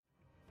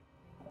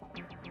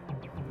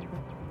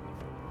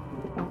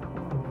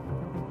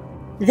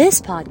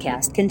This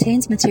podcast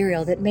contains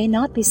material that may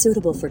not be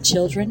suitable for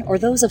children or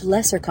those of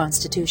lesser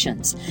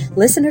constitutions.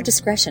 Listener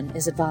discretion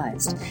is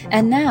advised.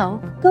 And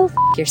now, go f***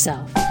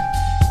 yourself.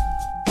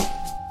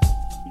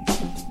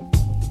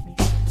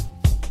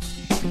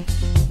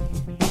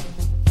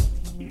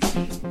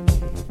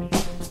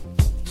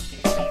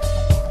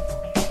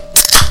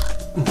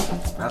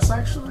 That's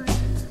actually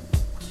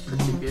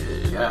pretty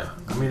good. Yeah,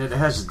 I mean, it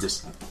has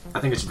this. I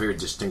think it's very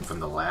distinct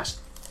from the last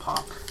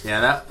pop.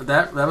 Yeah,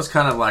 that was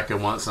kind of like a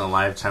once in a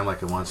lifetime,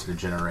 like a once in a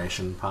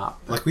generation pop.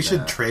 Like we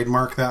should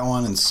trademark that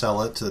one and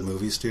sell it to the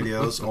movie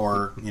studios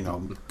or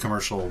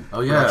commercial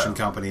production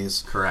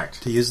companies.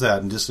 Correct. To use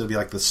that and just it'll be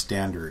like the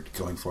standard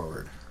going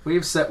forward. We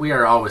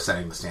are always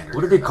setting the standard.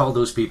 What do they call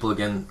those people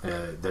again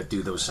that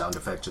do those sound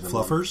effects in the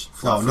Fluffers?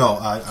 movie?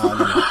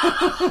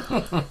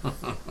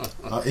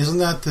 No. Isn't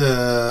that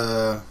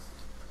the?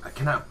 I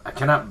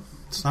cannot.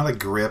 It's not a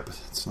grip.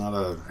 It's not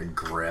a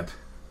grip.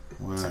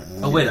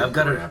 Oh wait, I've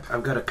got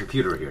a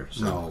computer here.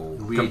 So. No,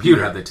 we do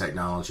have the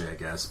technology, I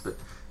guess, but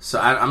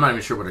I'm not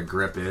even sure what a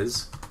grip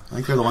is. I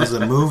think they're the ones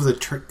that move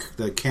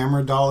the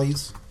camera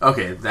dollies.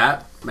 Okay,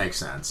 that makes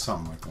sense.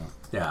 Something like that.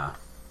 Yeah,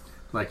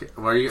 like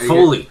what are you?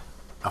 Foley.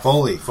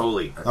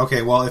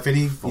 Okay, well, if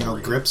any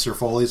grips or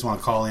Foleys want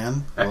to call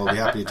in, we'll be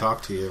happy to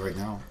talk to you right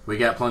now. We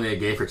got plenty of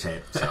gaffer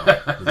tape, so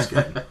that's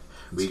good.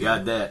 We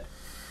got that.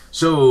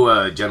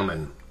 So,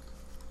 gentlemen,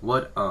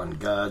 what on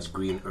God's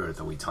green earth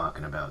are we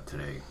talking about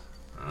today?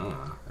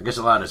 I guess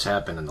a lot has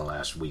happened in the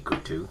last week or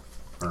two.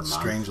 Or month.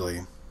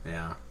 Strangely.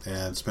 Yeah.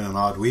 And it's been an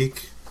odd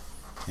week.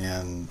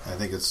 And I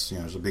think it's,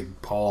 there's a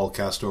big pall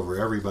cast over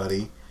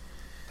everybody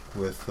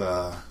with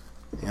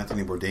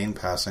Anthony Bourdain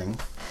passing.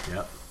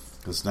 Yep.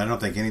 Because I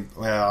don't think I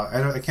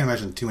can't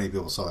imagine too many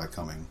people saw that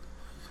coming.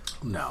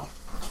 No.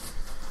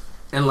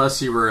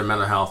 Unless you were a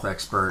mental health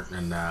expert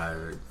and,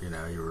 you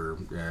were,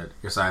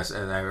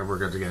 we're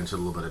going to get into a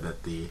little bit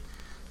about the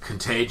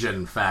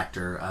contagion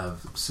factor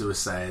of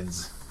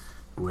suicides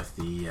with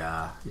the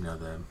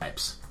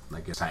types.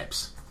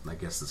 I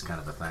guess that's kind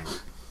of a thing.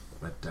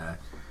 But,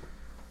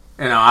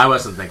 I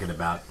wasn't thinking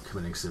about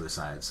committing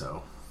suicide,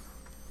 so,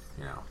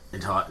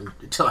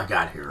 until I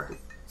got here.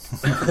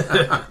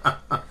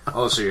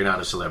 Also, you're not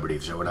a celebrity,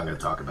 so we're not going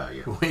to talk about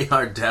you. We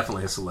are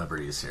definitely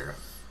celebrities here.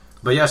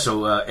 But yeah,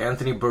 so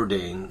Anthony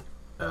Bourdain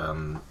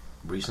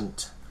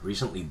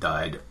recently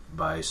died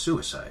by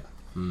suicide.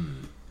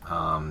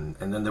 And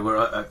then there were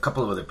a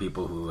couple of other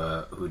people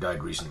who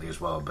died recently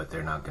as well, but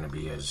they're not going to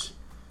be as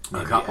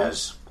a couple.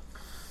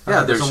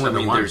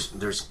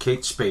 There's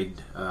Kate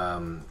Spade,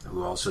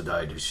 who also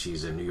died.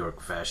 She's a New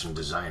York fashion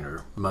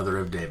designer, mother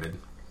of David.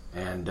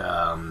 And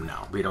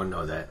no, we don't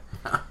know that.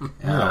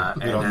 We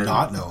don't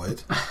not know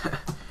it.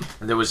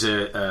 And there was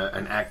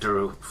an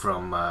actor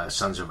from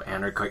Sons of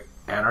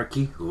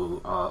Anarchy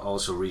who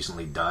also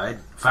recently died,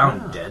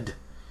 found dead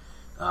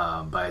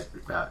by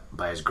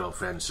his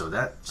girlfriend. So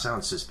that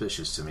sounds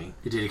suspicious to me.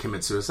 Did he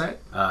commit suicide?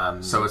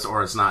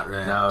 It's not.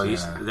 No,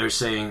 they're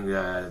saying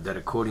that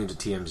according to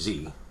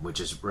TMZ, which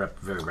is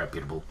very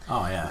reputable,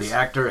 the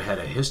actor had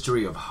a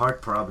history of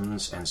heart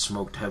problems and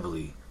smoked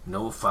heavily.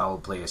 No foul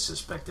play is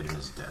suspected in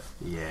his death.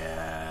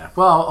 Yeah.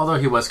 Well, although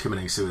he was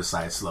committing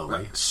suicide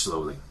slowly.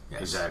 Slowly.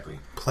 Yes. Exactly.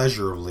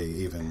 Pleasurably,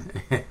 even.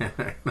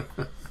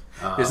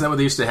 Isn't that what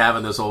they used to have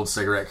in those old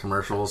cigarette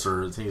commercials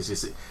or things?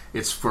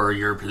 It's for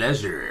your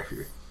pleasure.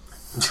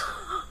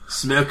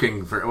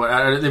 Smoking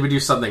they would do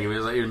something. It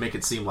would make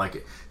it seem like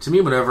it. To me,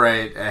 whenever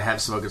I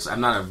have smoked,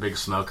 I'm not a big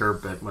smoker,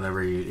 but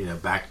whenever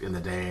back in the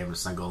day, I was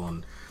single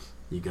and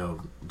you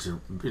go to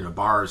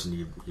bars and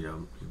you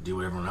do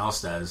what everyone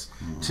else does.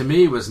 To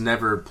me, it was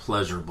never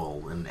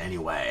pleasurable in any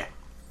way.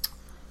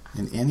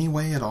 In any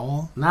way at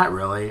all? Not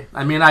really.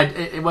 I mean,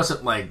 it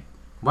wasn't like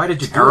why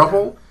did you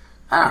terrible.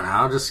 I don't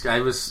know.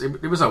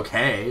 It was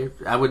okay.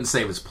 I wouldn't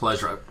say it was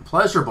pleasurable.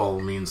 Pleasurable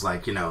means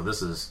like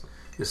this is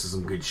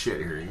some good shit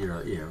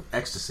here.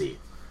 Ecstasy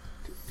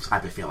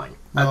type of feeling.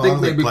 Well, I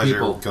think maybe pleasure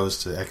people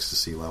goes to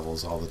ecstasy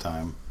levels all the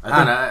time.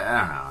 I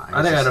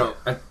don't know.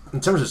 In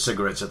terms of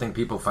cigarettes, I think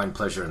people find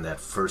pleasure in that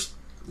first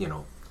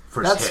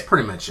That's hit.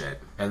 pretty much it.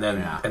 And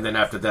then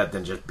after that,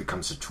 then just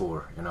becomes a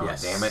chore.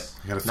 Yes. Damn it!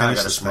 You gotta now I finish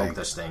gotta smoke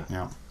this thing.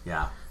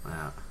 Yeah.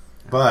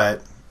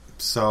 But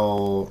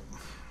so.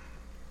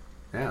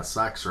 Yeah, it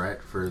sucks,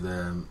 right? For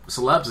the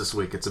celebs this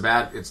week, it's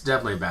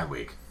definitely a bad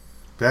week.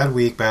 Bad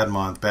week, bad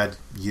month, bad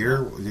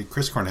year.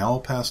 Chris Cornell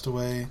passed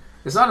away.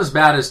 It's not as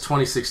bad as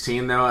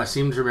 2016, though. I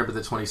seem to remember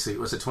was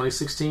it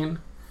 2016?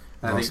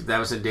 I think that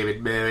was in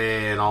David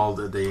Bowie and all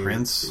the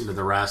Prince,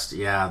 the rest.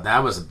 Yeah,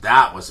 that was a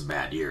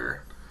bad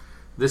year.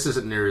 This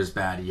isn't near as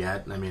bad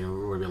yet. I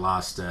mean, we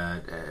lost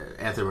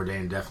Anthony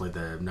Bourdain, definitely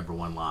the number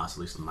one loss,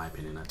 at least in my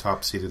opinion.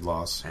 Top seeded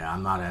loss. Yeah,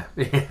 I'm not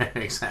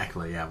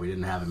exactly. Yeah, we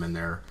didn't have him in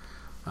there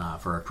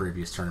for our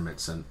previous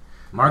tournaments, and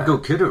Margot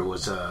Kidder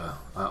was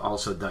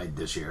also died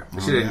this year.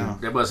 She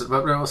didn't. It was,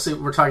 but we'll see.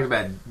 We're talking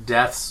about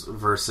deaths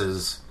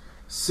versus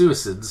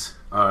suicides.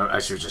 I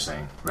see what you're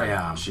saying. Right.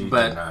 Yeah, she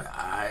but did not.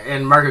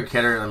 And Margot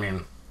Kidder, I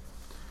mean,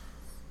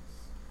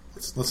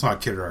 let's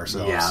not kid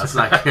ourselves. Yeah, let's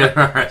not kid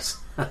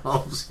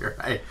ourselves here.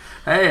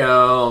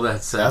 Hey-oh,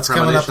 that's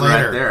coming up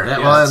later. Right there. That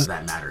Yes,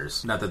 that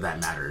matters. Not that that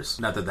matters.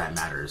 Not that that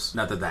matters.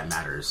 Not that that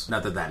matters.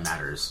 Not that that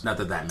matters. Not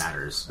that that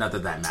matters. Not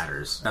that that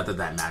matters. Not that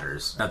that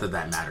matters. Not that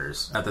that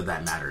matters. Not that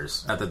that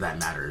matters. Not that that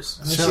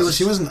matters.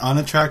 She wasn't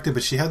unattractive,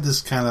 but she had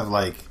this kind of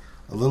like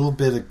a little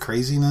bit of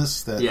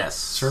craziness that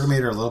sort of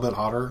made her a little bit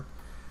hotter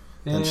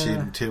than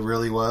she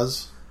really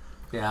was.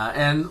 Yeah,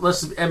 and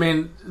listen, I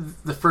mean,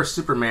 the first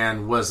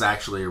Superman was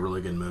actually a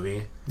really good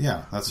movie.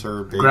 Yeah, that's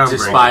her big...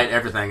 Despite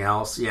everything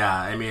else, yeah.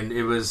 I mean,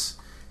 it was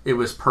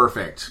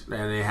perfect.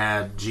 And they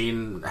had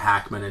Gene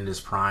Hackman in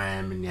his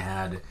prime, and you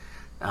had,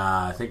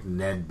 I think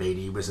Ned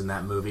Beatty was in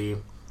that movie.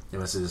 It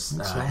was his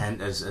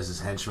as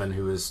his henchman,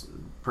 who was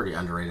a pretty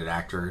underrated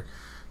actor.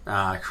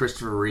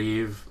 Christopher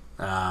Reeve,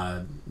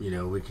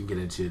 we can get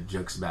into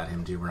jokes about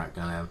him too. We're not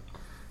gonna.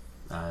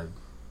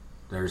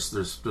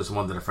 There's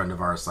one that a friend of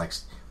ours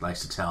likes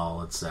to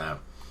tell. It's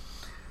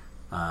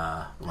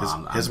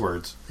his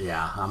words.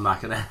 Yeah, I'm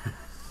not gonna.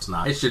 It's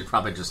not. I should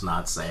probably just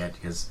not say it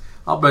because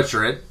I'll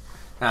butcher it.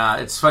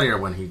 It's funnier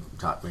when he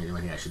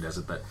actually does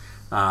it. But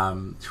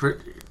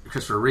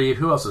Christopher Reeve.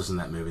 Who else was in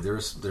that movie?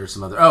 There's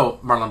some other. Oh,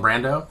 Marlon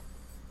Brando.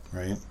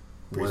 Right.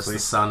 Briefly. Was the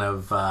son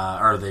of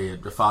or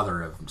the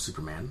father of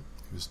Superman.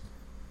 He was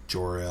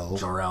Jor-El.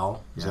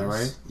 Jor-El. Is that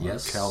right?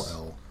 Yes. Or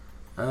Kal-El.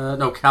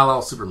 No,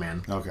 Kal-El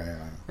Superman. Okay.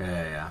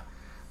 Yeah.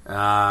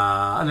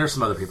 And there's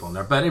some other people in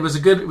there, but it was a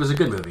good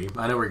movie.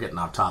 I know we're getting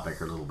off topic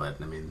a little bit.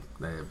 I mean,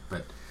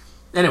 but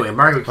anyway,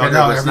 Margaret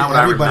Kidder was not what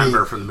I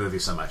remember from the movie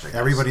so much. I guess.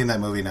 Everybody in that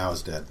movie now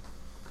is dead.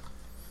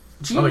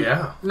 Oh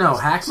yeah. No,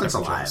 Hackman's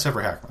alive. Except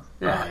for Hackman.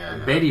 Yeah.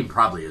 Beatty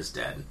probably is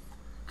dead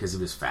because he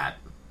was fat.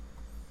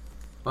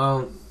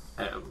 Well,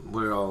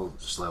 we're all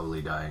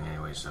slowly dying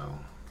anyway, so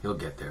he'll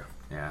get there.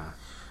 Yeah.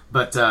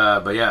 But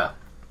yeah.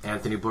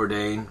 Anthony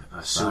Bourdain,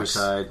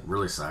 suicide.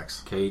 Really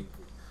sucks. Kate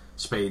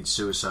Spade,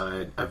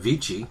 suicide.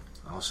 Avicii,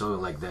 also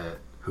like that.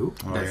 Who?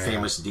 That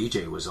famous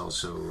DJ was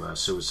also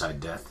suicide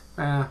death.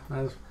 I'm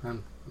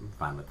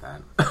fine with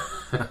that.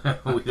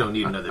 We don't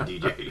need another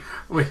DJ.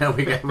 we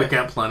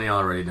got plenty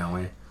already, don't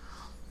we?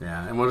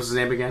 Yeah. And what was his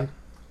name again?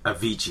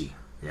 Avicii.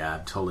 Yeah,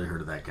 I've totally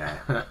heard of that guy.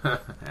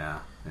 Yeah,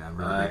 I'm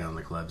really big on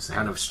the club scene.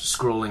 Kind of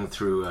scrolling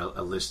through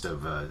a list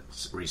of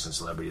recent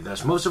celebrity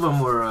deaths. Most of them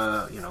were,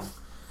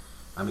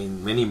 I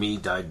mean, Mini-Me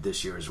died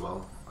this year as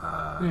well,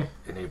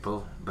 in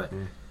April. But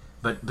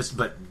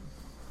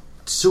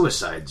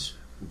suicides,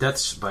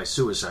 deaths by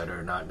suicide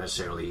are not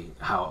necessarily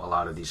how a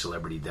lot of these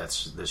celebrity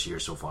deaths this year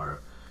so far,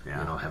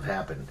 have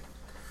happened.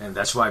 And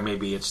that's why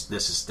maybe this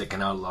is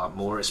sticking out a lot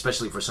more,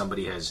 especially for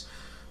somebody as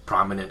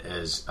prominent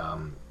as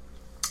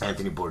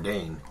Anthony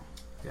Bourdain.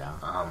 Yeah.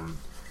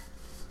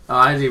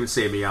 I didn't even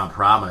say beyond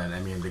prominent. I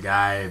mean, the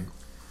guy,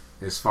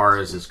 as far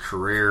as his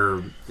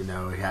career, he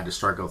had to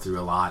struggle through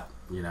a lot.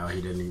 He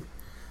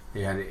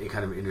had a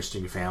kind of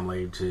interesting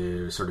family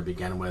to sort of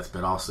begin with,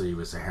 but also he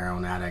was a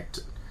heroin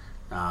addict,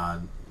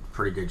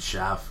 pretty good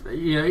chef.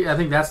 I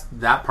think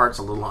that part's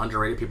a little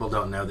underrated. People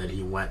don't know that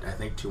he went, I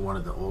think, to one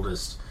of the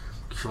oldest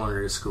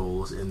culinary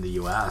schools in the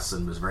U.S.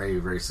 and was very,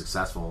 very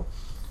successful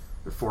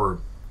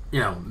for,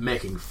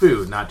 making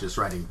food, not just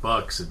writing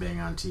books and being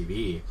on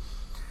TV.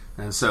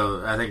 And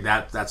so I think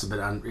that's a bit,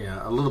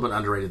 a little bit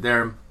underrated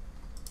there.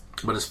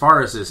 But as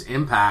far as his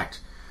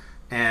impact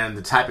and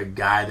the type of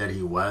guy that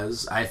he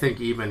was, I think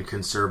even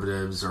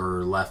conservatives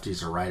or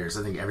lefties or writers,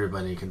 I think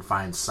everybody can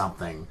find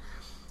something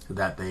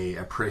that they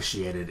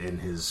appreciated in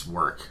his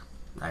work.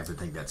 I would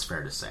think that's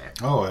fair to say.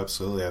 Oh,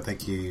 absolutely. I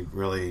think he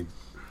really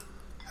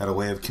had a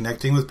way of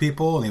connecting with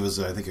people, and he was,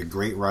 I think, a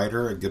great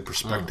writer, a good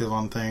perspective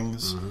on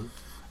things. Mm-hmm.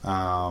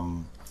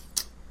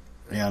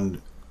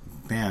 And,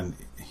 man,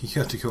 he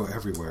got to go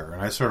everywhere.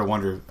 And I sort of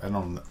wonder,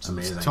 I'm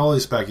totally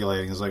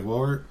speculating. It's like,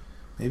 well,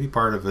 maybe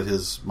part of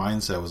his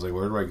mindset was like,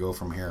 where do I go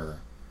from here?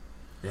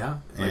 Yeah.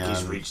 Like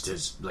he's reached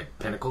his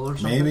pinnacle or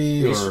something?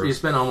 Maybe. He's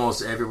been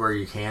almost everywhere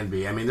you can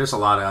be. I mean, there's a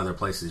lot of other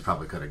places he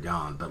probably could have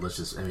gone, but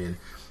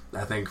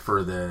I think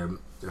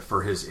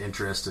for his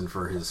interest and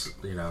for his,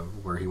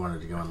 where he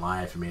wanted to go in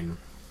life, I mean,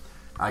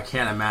 I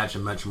can't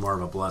imagine much more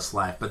of a blessed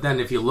life. But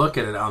then if you look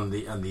at it on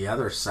the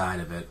other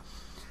side of it,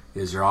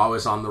 is you're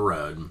always on the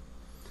road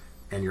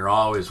and you're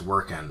always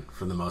working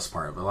for the most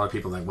part. But a lot of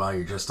people think, well,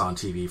 you're just on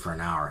TV for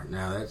an hour.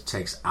 No, that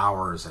takes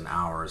hours and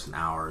hours and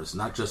hours,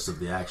 not just of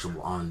the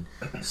actual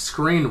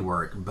on-screen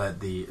work, but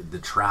the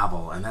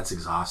travel, and that's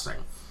exhausting.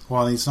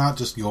 Well, he's not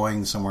just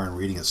going somewhere and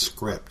reading a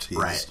script.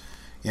 He's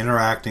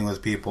interacting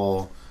with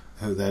people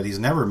that he's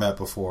never met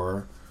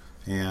before,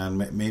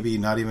 and maybe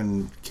not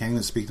even can't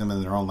even speak to them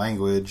in their own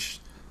language.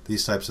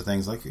 These types of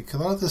things, like a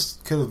lot of this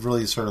could have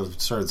really sort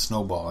of started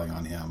snowballing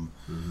on him.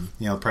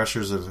 Mm-hmm.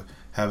 Pressures of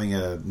having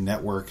a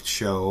network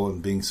show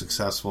and being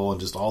successful, and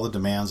just all the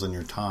demands on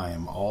your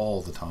time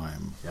all the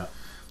time. Yeah,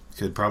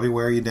 could probably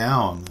wear you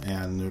down,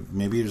 and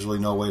maybe there's really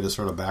no way to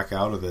sort of back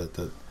out of it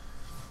that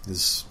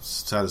is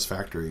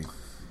satisfactory.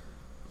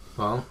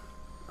 Well,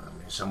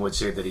 some would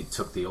say that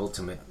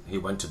he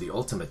went to the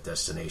ultimate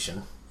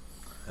destination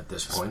at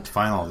this point.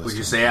 Final. Would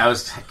you say I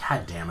was?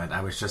 God damn it!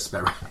 I was just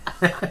about.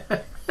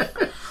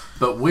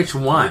 But which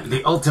one?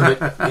 The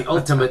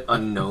ultimate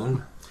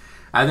unknown.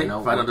 I think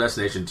Final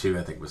Destination 2.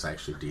 I think was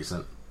actually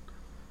decent.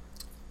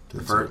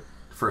 The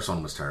first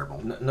one was terrible.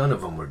 None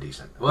of them were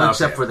decent. Well,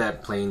 except for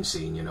that plane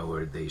scene,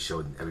 where they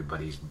showed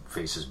everybody's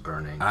faces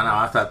burning. I know.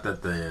 I thought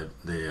that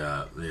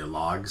the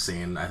log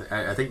scene.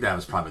 I think that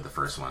was probably the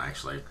first one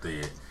actually.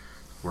 I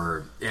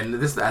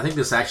think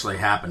this actually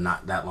happened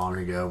not that long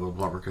ago.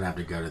 We're going to have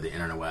to go to the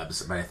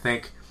interwebs, but I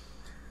think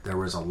there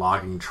was a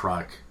logging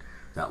truck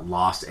that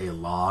lost a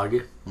log,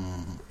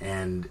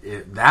 and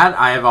that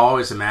I have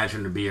always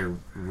imagined to be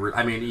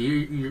I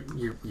mean,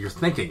 you're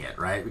thinking it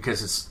right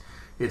because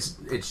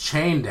it's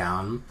chained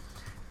down,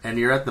 and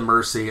you're at the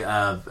mercy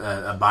of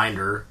a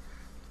binder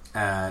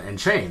and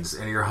chains,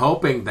 and you're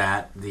hoping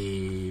that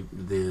the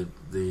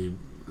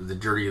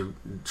dirty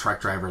truck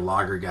driver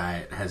logger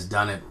guy has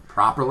done it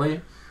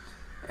properly,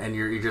 and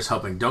you're just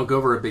hoping don't go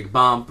over a big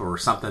bump or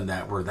something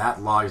where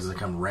that log is going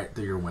to come right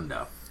through your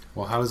window.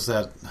 Well,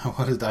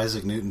 what did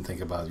Isaac Newton think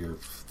about your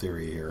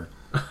theory here?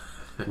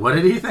 What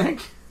did he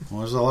think? Well,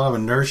 there's a lot of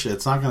inertia.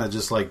 It's not going to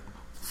just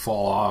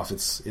fall off.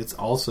 It's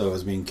also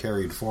as being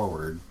carried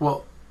forward.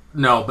 Well,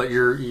 no, but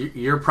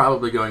you're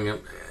probably going,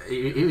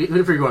 even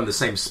if you're going the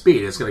same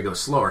speed, it's going to go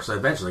slower. So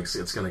eventually,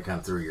 it's going to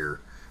come through your.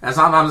 I'm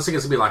not saying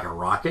it's going to be like a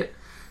rocket,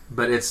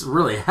 but it's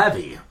really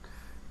heavy,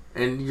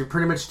 and you're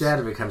pretty much dead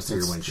if it comes through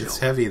your windshield. It's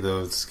heavy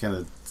though. It's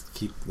going to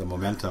keep the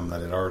momentum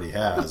that it already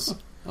has.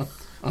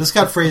 This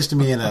got phrased to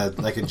me in a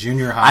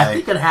junior high I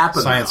think it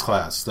happened, science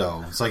class,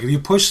 though. It's like if you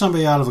push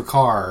somebody out of a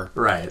car,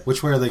 right?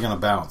 Which way are they going to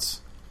bounce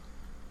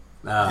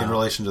in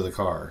relation to the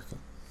car?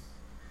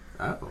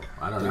 Oh,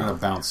 I don't know. They're going to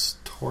bounce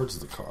towards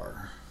the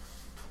car.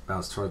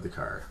 Bounce toward the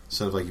car.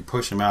 So you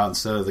push them out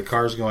instead of the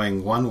car's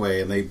going one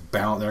way and they're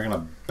going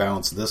to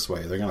bounce this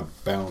way. They're going to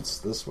bounce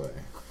this way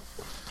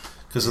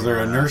because of their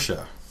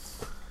inertia.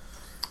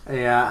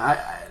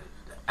 Yeah,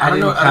 I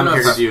didn't come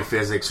here to do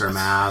physics or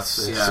math.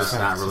 It's just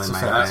not really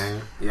my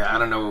thing. Yeah, I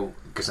don't know,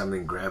 because I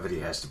think gravity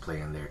has to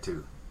play in there,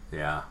 too.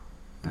 Yeah.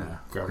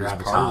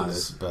 Gravity's part of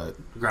it,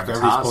 but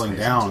gravity's pulling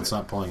down, it's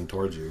not pulling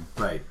towards you.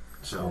 Right.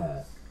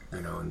 So,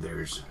 and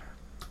there's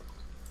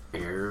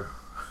air.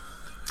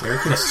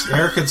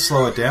 Air could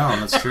slow it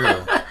down, that's true.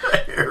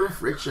 Air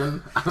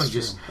friction.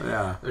 There's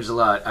a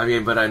lot. I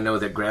mean, but I know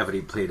that gravity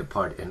played a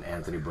part in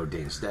Anthony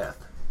Bourdain's death.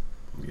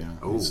 Yeah.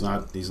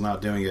 He's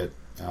not doing it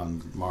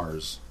on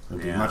Mars.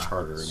 It'd be much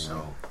harder. Anyway.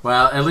 So,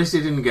 well, at least he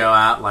didn't go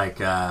out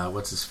like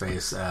what's his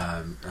face,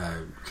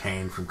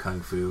 Kane from Kung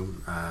Fu,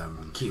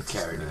 Keith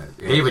Carradine,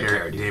 David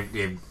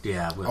Carradine.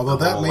 Although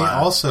that may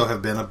also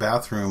have been a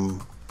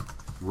bathroom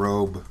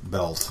robe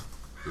belt.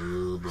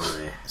 Oh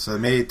boy! So it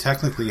may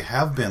technically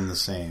have been the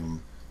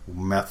same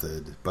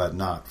method, but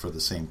not for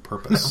the same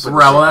purpose.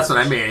 Well, that's what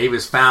I mean. He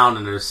was found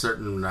in a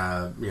certain,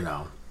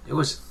 It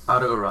was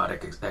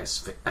autoerotic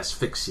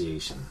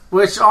asphyxiation.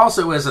 Which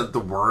also isn't the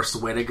worst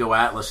way to go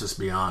out, let's just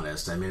be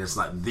honest. I mean, it's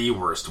not the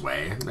worst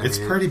way. It's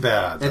pretty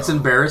bad, It's though.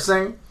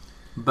 Embarrassing,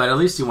 but at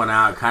least he went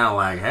out kind of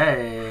like,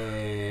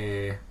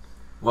 hey.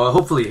 Well,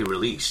 hopefully he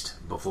released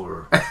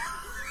before.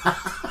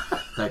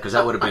 Because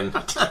that would have been...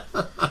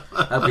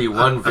 That'd be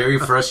one very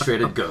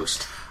frustrated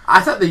ghost.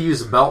 I thought they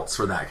used belts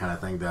for that kind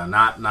of thing, though.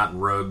 Not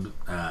robe.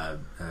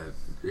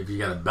 If you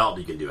got a belt,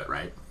 you can do it,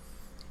 right?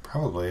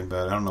 Probably,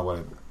 but I don't know what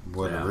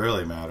it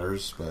really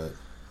matters. But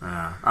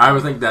I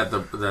would think that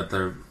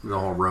the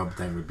whole robe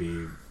thing would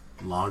be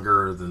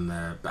longer than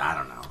the. I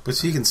don't know. But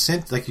so you can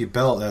your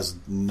belt has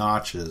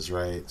notches,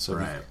 right? So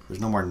there's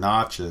no more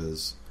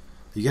notches.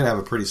 You got to have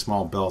a pretty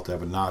small belt to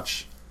have a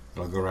notch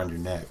that'll go around your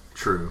neck.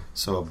 True.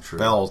 So a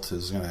belt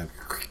is going to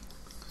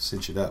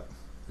cinch it up.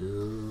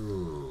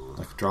 Ooh.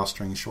 Like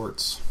drawstring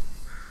shorts.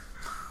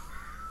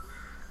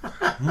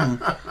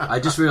 I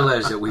just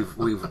realized that we've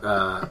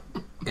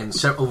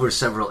over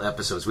several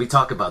episodes we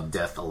talk about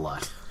death a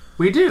lot.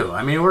 We do.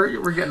 I mean,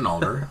 we're getting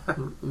older.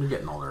 We're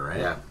getting older,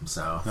 right? Yeah.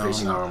 So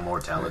facing our own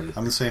mortality.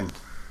 I'm the same.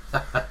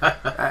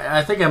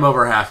 I think I'm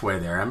over halfway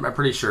there. I'm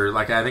pretty sure.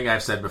 Like I think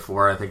I've said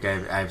before. I think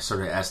I've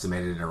sort of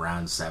estimated it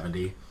around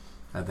 70.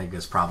 I think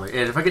it's probably.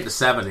 And if I get to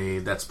 70,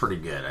 that's pretty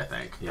good. I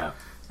think. Yeah.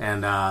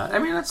 And I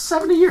mean, that's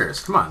 70 years.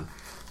 Come on.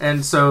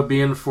 And so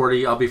being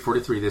 40, I'll be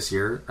 43 this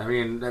year. I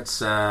mean,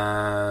 that's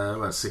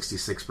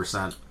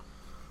 66%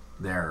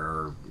 there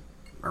or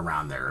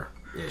around there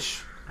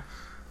ish.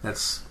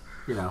 That's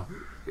and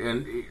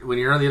when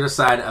you're on the other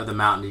side of the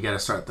mountain, you got to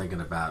start thinking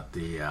about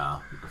the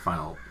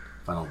final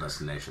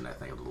destination. I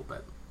think a little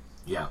bit.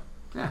 Yeah.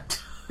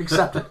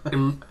 Accept it,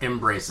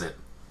 embrace it.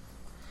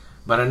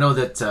 But I know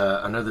that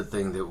another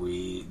thing that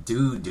we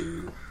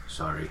do.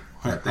 Sorry.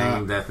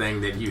 That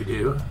thing that you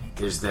do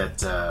is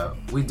that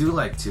we do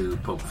like to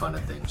poke fun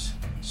at things.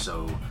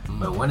 So,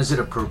 but when is it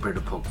appropriate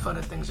to poke fun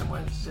at things and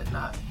when is it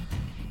not?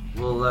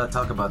 We'll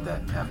talk about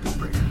that after the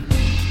break.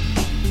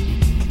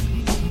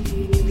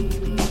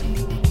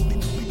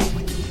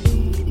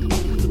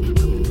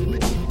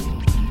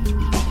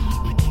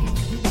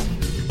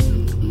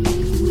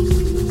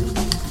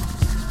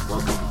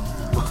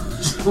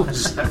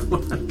 It's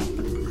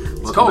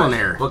cold in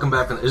here. Welcome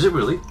back. Is it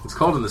really? It's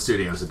cold in the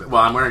studios a bit.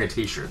 Well, I'm wearing a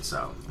t-shirt,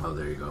 so. Oh,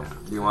 there you go.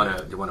 Do you want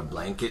a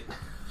blanket?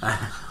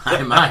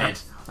 I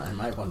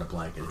might want a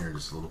blanket here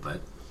just a little bit.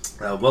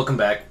 Welcome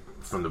back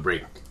from the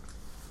break.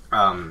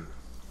 Hope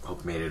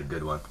you made it a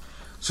good one.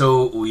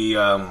 So we,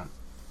 as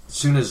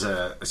soon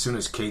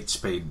as Kate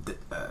Spade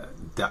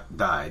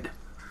died,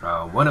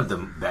 one of the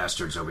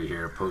bastards over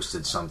here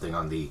posted something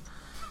on the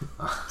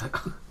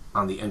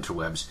on the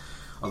interwebs,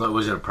 although it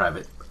was in a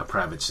private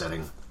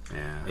setting.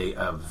 Yeah.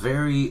 A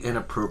very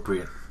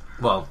inappropriate.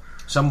 Well,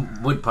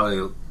 some would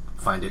probably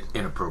find it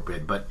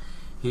inappropriate, but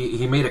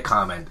he made a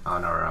comment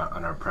on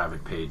our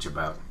private page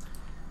about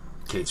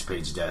Kate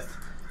Spade's death.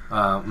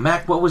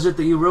 Mac, what was it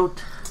that you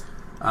wrote?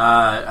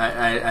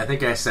 I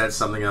think I said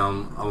something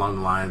along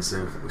the lines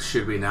of,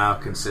 should we now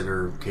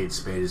consider Kate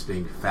Spade as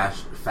being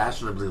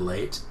fashionably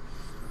late?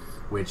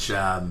 Which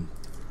I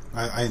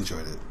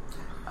enjoyed it.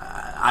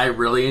 I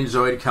really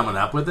enjoyed coming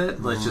up with it.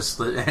 Let's just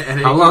How long it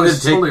did was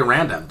it take? totally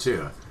random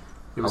too.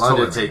 How long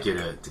did it take you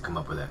to come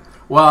up with that?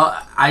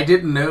 Well, I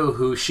didn't know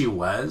who she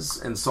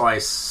was, and so I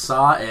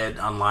saw it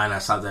online. I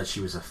saw that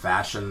she was a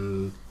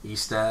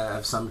fashionista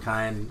of some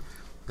kind,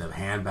 the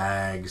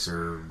handbags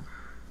or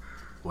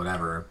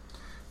whatever.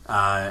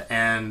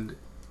 And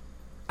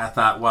I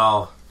thought,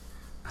 well,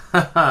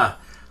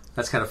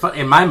 that's kind of fun.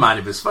 In my mind,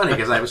 it was funny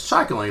because I was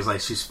chuckling. It's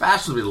like, she's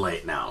fashionably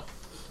late now.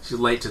 She's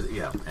late to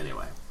the,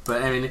 anyway.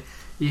 But, I mean,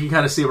 you can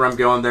kind of see where I'm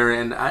going there,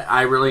 and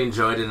I really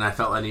enjoyed it, and I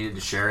felt I needed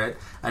to share it.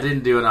 I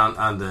didn't do it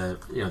on the,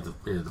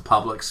 the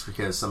Publix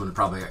because someone would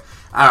probably,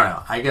 I don't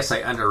know, I guess I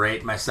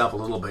underrate myself a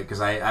little bit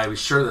because I was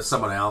sure that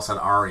someone else had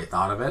already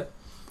thought of it.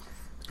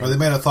 Or they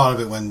may have thought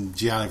of it when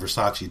Gianni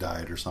Versace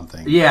died or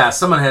something. Yeah,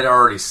 someone had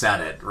already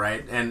said it,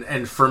 right?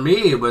 And for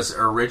me, it was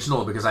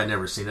original because I'd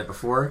never seen it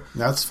before.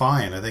 That's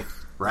fine. I think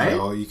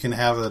right? You can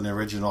have an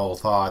original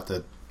thought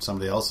that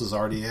somebody else has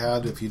already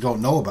had if you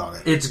don't know about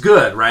it. It's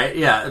good, right?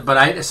 Yeah, but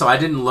I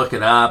didn't look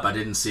it up. I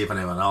didn't see if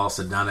anyone else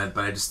had done it,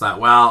 but I just thought,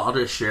 well, I'll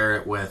just share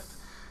it with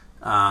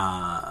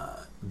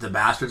the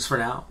bastards for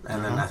now,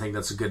 and then I think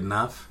that's good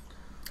enough.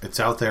 It's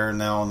out there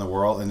now in the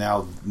world, and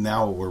now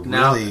we're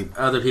really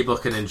other people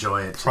can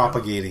enjoy it,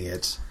 propagating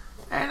it.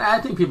 And I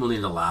think people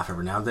need to laugh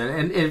every now and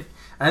then. And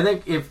I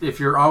think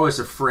if you're always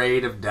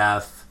afraid of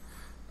death,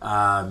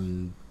 I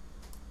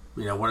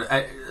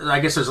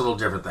guess there's a little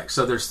different thing.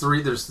 So there's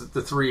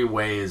the three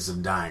ways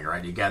of dying,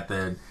 right? You got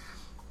the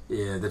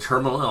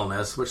terminal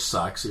illness, which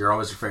sucks. You're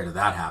always afraid of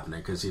that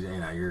happening because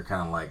you're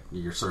kind of like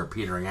you're sort of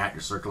petering out,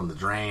 you're circling the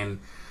drain,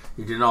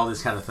 you're doing all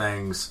these kind of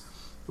things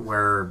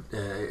where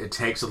it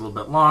takes a little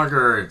bit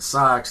longer, it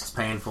sucks, it's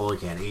painful, you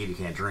can't eat, you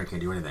can't drink, you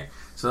can't do anything.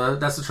 So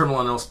that's the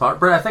terminal illness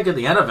part. But I think at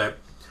the end of it,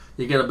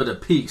 you get a bit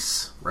of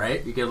peace,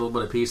 right? You get a little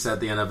bit of peace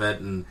at the end of it,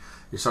 and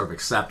you sort of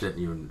accept it,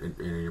 and you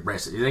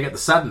embrace it. You then get the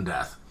sudden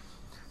death,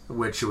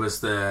 which was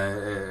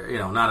the,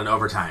 not an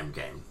overtime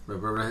game,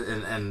 but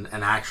an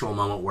actual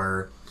moment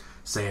where,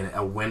 say,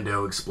 a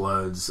window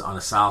explodes on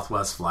a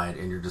Southwest flight,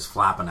 and you're just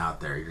flapping out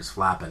there. You're just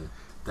flapping.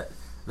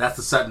 That's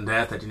the sudden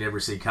death that you never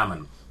see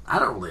coming. I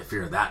don't really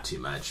fear that too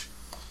much.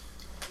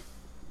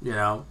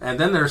 And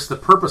then there's the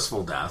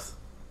purposeful death,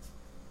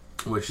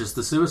 which is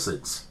the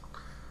suicides,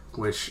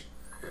 which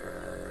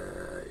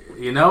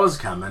is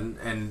coming,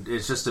 and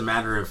it's just a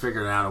matter of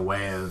figuring out a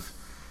way of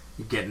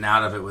getting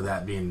out of it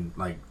without being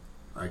like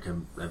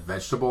a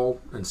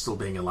vegetable and still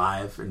being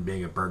alive and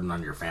being a burden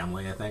on your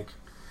family. I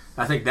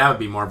think that would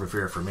be more of a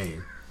fear for me.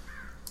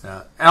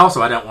 And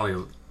also, I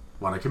don't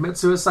want to commit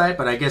suicide,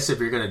 but I guess if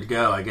you're going to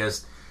go,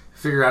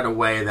 figure out a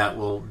way that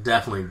will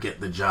definitely get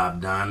the job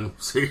done,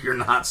 so you're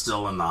not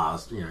still in the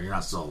hospital. You're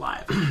not still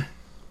alive.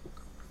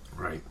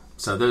 Right.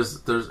 So there's,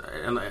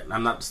 and I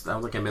don't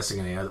think I'm missing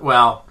any other.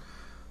 Well,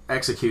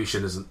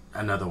 execution is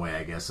another way,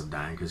 I guess, of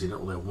dying because you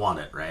don't really want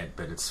it, right?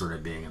 But it's sort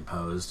of being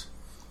imposed.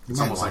 It's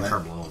almost like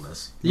terminal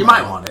illness. You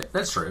might want it.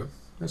 That's true.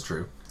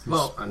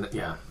 Well,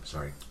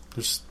 sorry.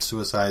 There's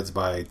suicides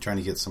by trying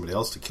to get somebody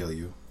else to kill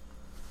you.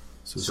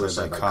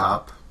 Suicide by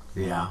cop.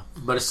 Yeah,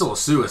 but it's still a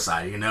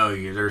suicide.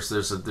 There's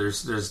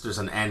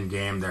an end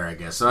game there, I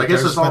guess. So I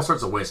guess there's all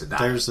sorts of ways to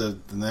die.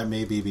 And that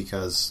may be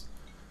because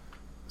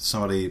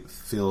somebody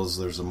feels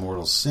there's a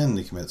mortal sin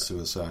to commit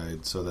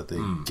suicide, so that they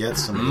get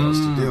somebody else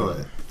to do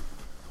it.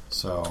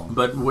 So,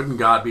 but wouldn't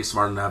God be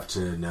smart enough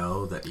to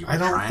know that you were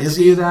trying to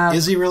do that?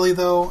 Is he really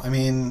though? I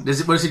mean,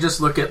 does he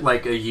just look at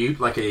like a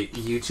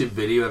YouTube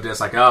video of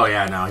just like, oh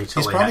yeah, no, he's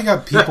probably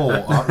got people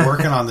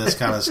working on this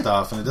kind of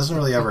stuff, and it doesn't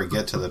really ever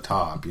get to the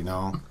top,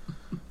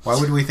 Why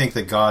would we think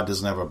that God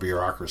doesn't have a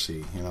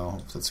bureaucracy?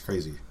 That's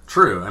crazy.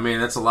 True. I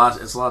mean, it's a lot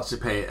to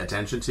pay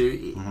attention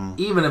to,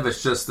 even if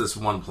it's just this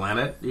one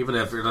planet. Even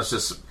if let's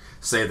just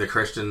say the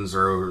Christians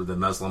or the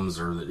Muslims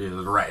or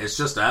the right, it's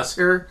just us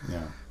here.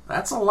 Yeah,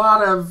 that's a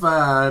lot of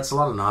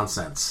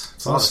nonsense.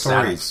 It's a lot of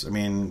stories. Static. I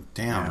mean,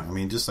 damn. Yeah. I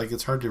mean, just like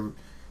it's hard to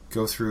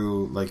go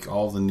through like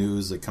all the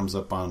news that comes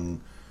up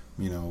on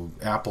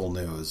Apple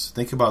News.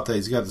 Think about that.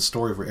 He's got the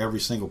story for every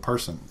single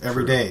person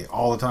every day,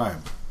 all the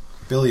time.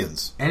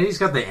 Billions. And he's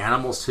got the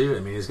animals too.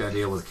 I mean, he's got to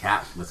deal with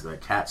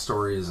cat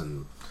stories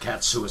and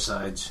cat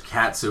suicides.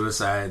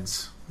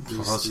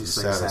 These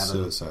sad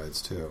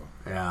suicides too.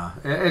 Yeah,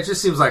 it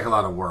just seems like a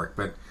lot of work.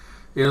 But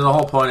the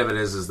whole point of it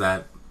is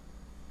that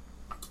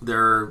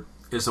there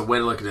is a way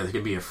to look at it. You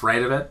can be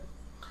afraid of it,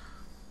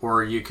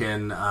 or you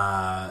can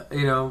try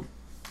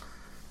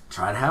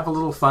to have a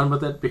little fun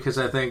with it. Because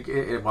I think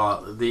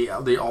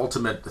the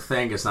ultimate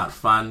thing is not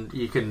fun.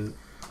 You can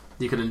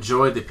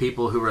enjoy the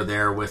people who are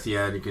there with you,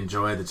 and you can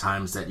enjoy the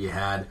times that you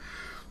had.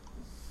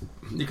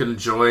 You can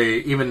enjoy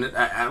even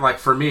like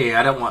for me,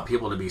 I don't want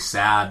people to be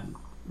sad.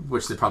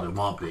 Which they probably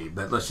won't be,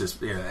 but let's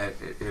just,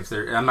 if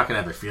they're, I'm not going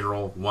to have a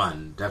funeral.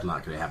 Definitely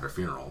not going to have a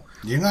funeral.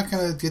 You're not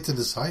going to get to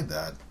decide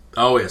that.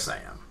 Oh, yes, I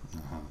am.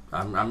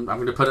 I'm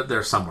going to put it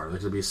there somewhere.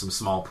 There's going to be some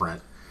small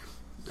print.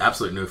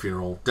 Absolutely no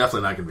funeral.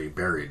 Definitely not going to be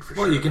buried for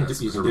sure. Well, you can do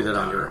that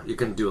on your. You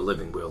can do a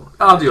living will.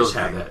 I'll do just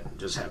have that.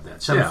 Just have that.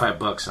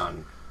 $75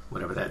 on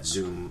whatever that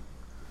Zoom.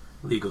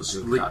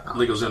 LegalZoom.com.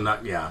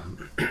 LegalZoom, yeah.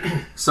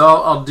 So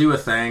I'll do a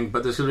thing,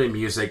 but there's going to be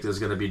music, there's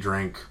going to be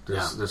drink,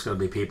 there's going to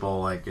be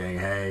people like,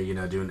 hey,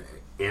 doing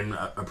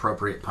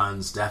inappropriate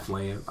puns,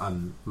 definitely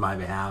on my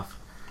behalf.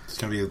 It's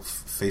going to be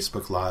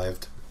Facebook Live.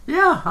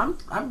 Yeah,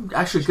 I'm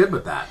actually good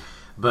with that.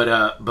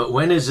 But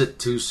when is it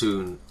too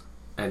soon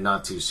and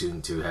not too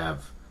soon to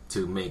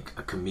make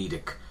a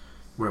comedic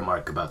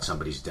remark about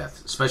somebody's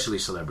death, especially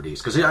celebrities?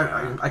 Because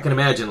I can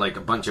imagine like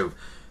a bunch of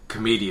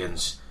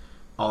comedians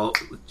all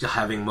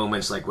having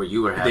moments like where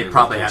you were having. They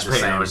probably have the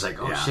same. I was like,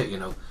 shit,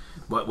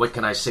 what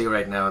can I say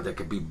right now that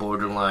could be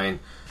borderline,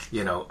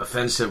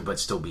 offensive but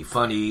still be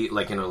funny?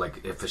 Like,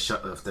 like if the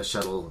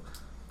shuttle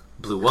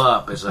blew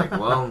up, it's like,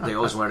 well, they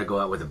always wanted to go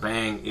out with a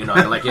bang,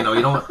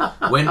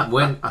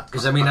 when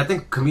because I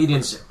think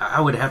comedians,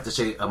 I would have to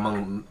say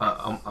among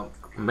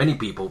many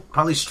people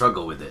probably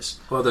struggle with this.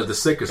 Well, they're the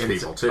sickest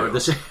people too.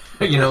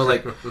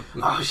 Like,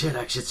 oh shit,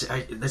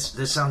 actually,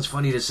 this sounds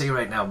funny to say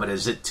right now, but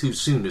is it too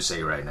soon to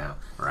say right now?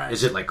 Right.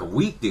 Is it like a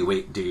week? Do you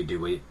wait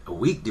a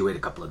week? Do you wait a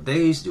couple of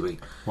days?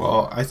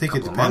 Well, I think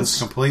it depends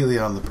completely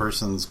on the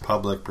person's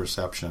public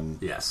perception.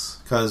 Yes.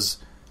 Because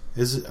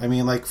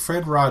like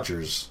Fred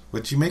Rogers.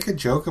 Would you make a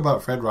joke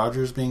about Fred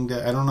Rogers being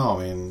dead? I don't know.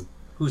 I mean,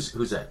 who's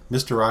that?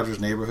 Mr. Rogers'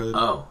 Neighborhood.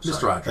 Oh, sorry.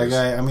 Mr. Rogers.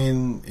 That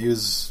guy. He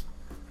was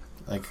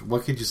like,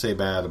 what could you say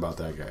bad about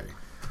that guy?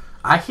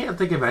 I can't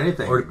think of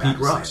anything or bad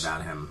Pete Ross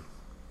about him.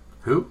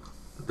 Who?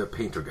 The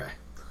painter guy.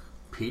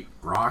 Pete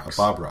Ross?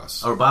 Bob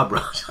Ross. Or Bob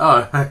Ross.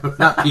 Oh,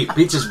 not Pete.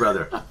 Pete's his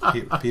brother.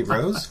 Pete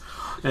Rose?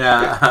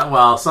 Yeah.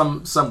 Well,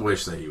 some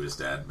wish that he was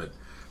dead, but.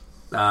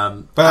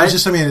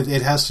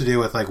 It has to do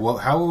with like,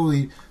 how will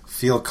we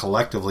feel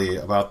collectively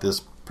about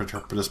this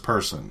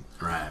person?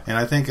 Right. And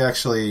I think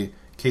actually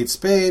Kate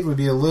Spade would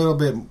be a little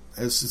bit.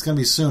 It's going to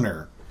be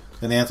sooner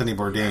than Anthony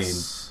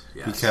Bourdain.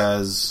 Yes.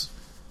 Because,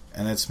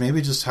 and it's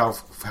maybe just how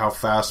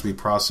fast we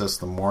process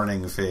the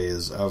mourning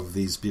phase of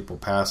these people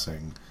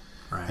passing.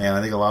 Right. And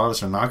I think a lot of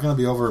us are not going to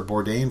be over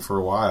Bourdain for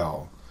a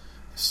while.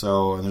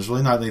 So, and there's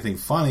really not anything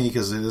funny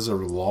because it is a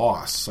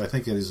loss. I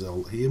think it is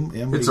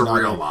it's a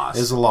real loss.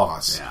 Is a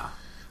loss. Yeah.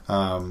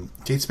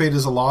 Kate Spade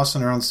is a loss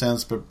in her own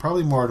sense, but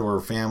probably more to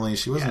her family.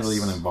 She wasn't Yes. really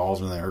even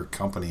involved in her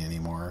company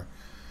anymore,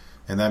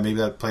 and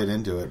that played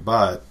into it.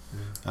 But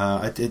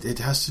it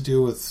has to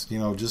do with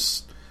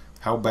just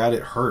how bad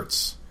it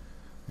hurts.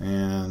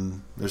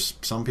 And there's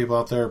some people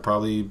out there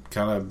probably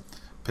kind of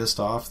pissed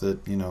off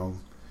that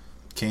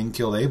Cain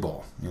killed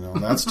Abel.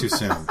 That's too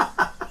soon.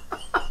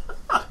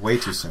 Way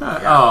too soon.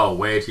 Oh,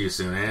 way too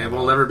soon. And it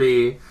will never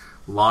be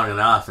long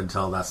enough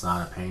until that's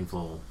not a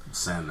painful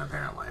sin,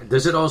 apparently.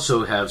 Does it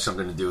also have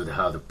something to do with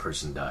how the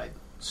person died?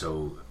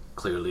 So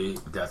clearly,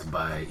 death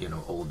by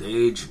old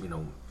age,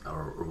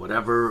 or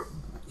whatever,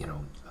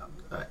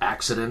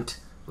 accident,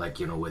 like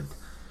with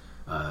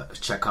a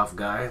Chekhov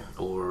guy,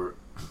 or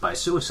by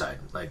suicide.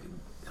 Like,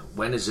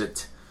 when is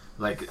it?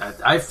 Like,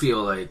 I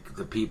feel like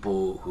the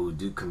people who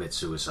do commit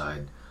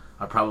suicide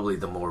are probably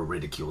the more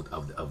ridiculed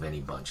of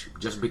any bunch,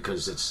 just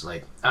because it's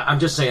like, I'm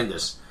just saying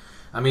this.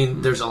 I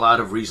mean, there's a lot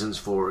of reasons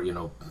for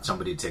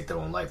somebody to take their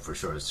own life, for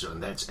sure,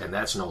 and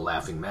that's no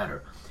laughing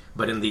matter.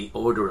 But in the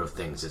order of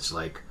things, it's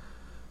like,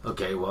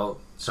 okay, well,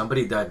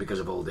 somebody died because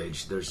of old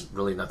age. There's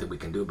really nothing we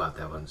can do about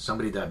that one.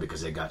 Somebody died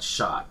because they got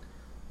shot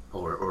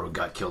or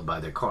got killed by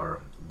their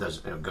car.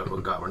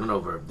 Got run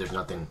over. There's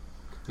nothing.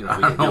 We I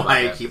can don't do know about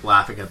why that. I keep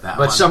laughing at that.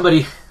 But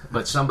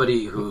one.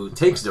 somebody who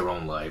takes their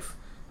own life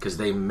because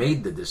they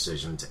made the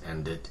decision to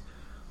end it.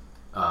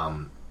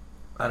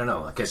 I don't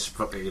know. I guess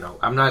I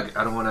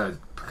don't want to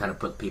kind of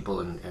put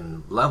people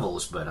in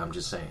levels, but I'm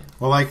just saying.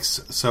 Well, I'm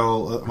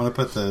going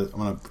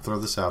to throw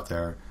this out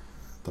there: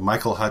 the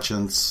Michael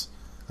Hutchence,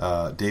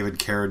 David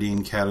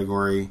Carradine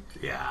category,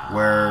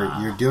 where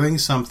you're doing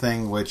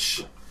something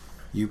which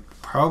you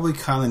probably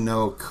kind of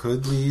know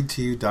could lead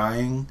to you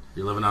dying.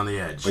 You're living on the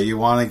edge. But you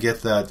want to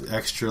get that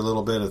extra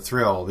little bit of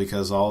thrill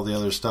because all the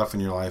other stuff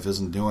in your life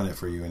isn't doing it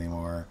for you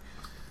anymore.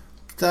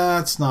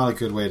 That's not a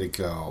good way to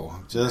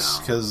go.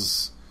 Just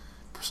because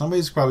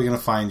somebody's probably going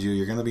to find you,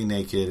 you're going to be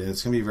naked, and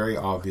it's going to be very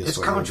obvious. It's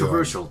what you're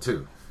controversial, doing.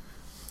 too.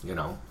 you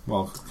know.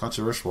 Well,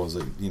 controversial is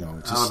that, I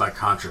don't know about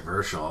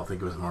controversial. I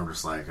think it was more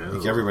just like, I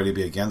think everybody would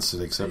be against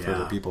it except for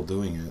the people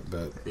doing it.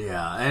 But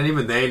yeah, and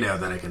even they know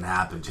that it can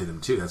happen to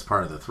them too. That's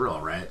part of the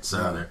thrill, right?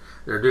 So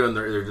they're doing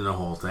the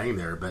whole thing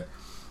there. But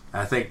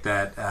I think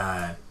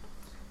that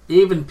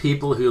even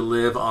people who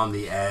live on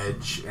the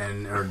edge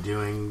and are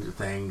doing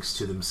things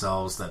to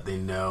themselves that they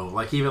know,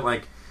 like even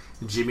like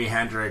Jimi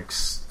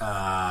Hendrix,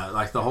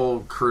 like the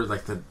whole crew,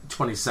 like the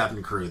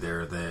 27 crew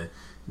there, the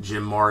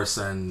Jim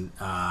Morrison,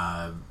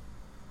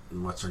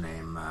 what's her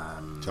name?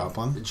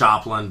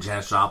 Joplin,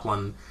 Janis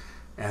Joplin,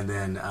 and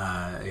then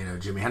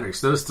Jimi Hendrix.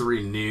 Those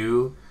three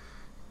knew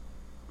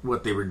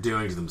what they were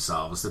doing to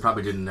themselves. They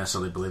probably didn't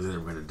necessarily believe that they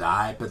were going to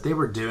die, but they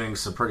were doing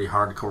some pretty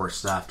hardcore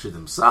stuff to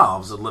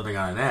themselves and living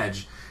on an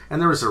edge.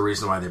 And there was a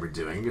reason why they were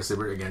doing it, because they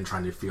were, again,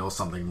 trying to feel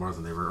something more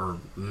than they were, or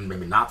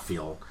maybe not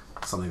feel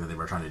something that they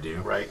were trying to do.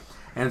 Right.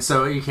 And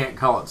so you can't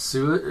call it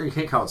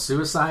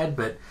suicide,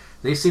 but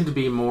they seem to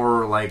be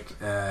more like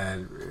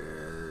part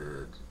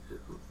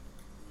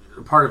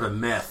of a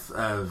myth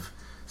of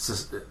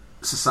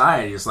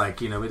society. Is like,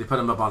 they put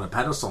them up on a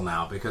pedestal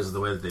now because of the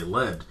way that they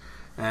lived.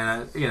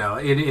 And,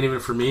 and even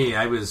for me,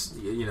 I was,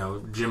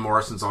 Jim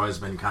Morrison's always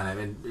been kind of,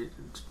 in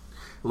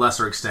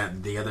lesser extent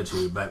than the other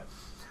two, but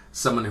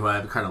someone who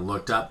I've kind of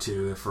looked up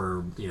to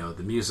for,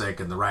 the music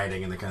and the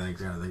writing and the kind of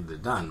thing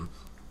they've done.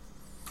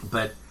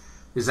 But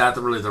is that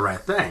really the right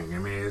thing? I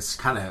mean, it's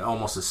kind of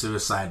almost a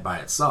suicide by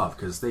itself,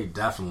 because they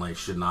definitely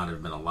should not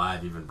have been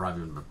alive,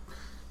 probably even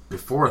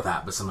before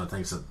that, but some of the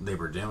things that they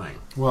were doing.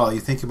 Well,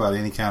 you think about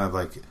any kind of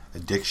like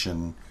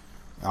addiction,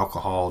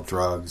 alcohol,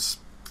 drugs,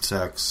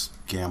 sex,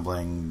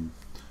 gambling,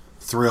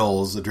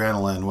 thrills,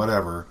 adrenaline,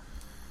 whatever.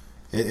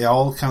 It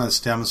all kind of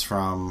stems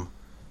from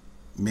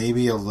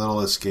maybe a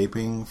little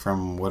escaping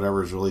from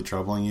whatever's really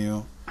troubling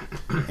you.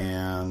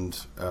 And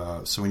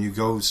so when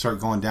you start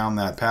going down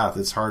that path,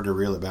 it's hard to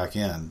reel it back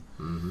in,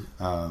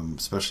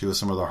 especially with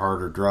some of the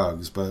harder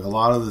drugs. But a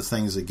lot of the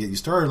things that get you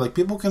started, like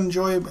people can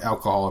enjoy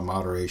alcohol in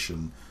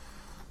moderation.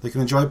 They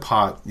can enjoy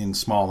pot in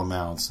small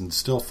amounts and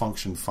still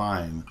function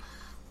fine.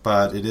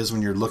 But it is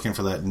when you're looking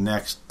for that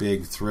next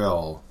big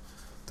thrill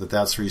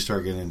that's where you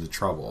start getting into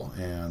trouble.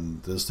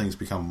 And those things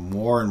become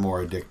more and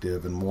more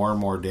addictive and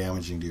more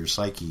damaging to your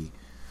psyche.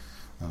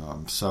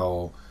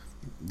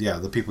 Yeah,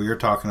 the people you're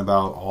talking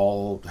about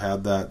all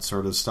had that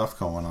sort of stuff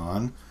going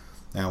on.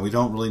 And we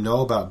don't really know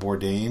about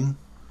Bourdain.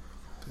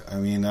 I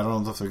mean, I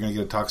don't know if they're going to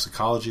get a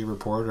toxicology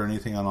report or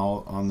anything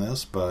on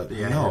this, but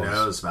who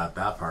knows about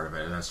that part of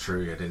it. That's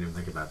true. I didn't even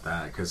think about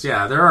that. Because,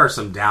 there are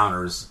some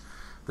downers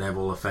that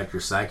will affect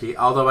your psyche.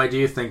 Although I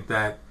do think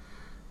that,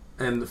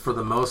 and for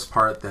the most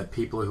part, that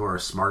people who are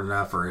smart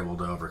enough are able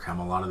to overcome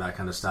a lot of that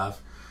kind of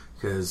stuff.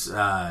 Because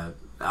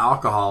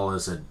alcohol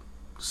is a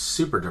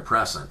super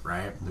depressant,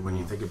 right? When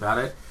you think about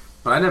it.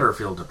 But I never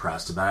feel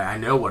depressed about it. I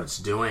know what it's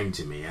doing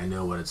to me. I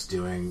know what it's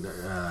doing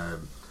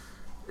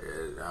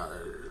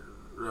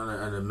on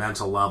a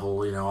mental level,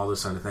 all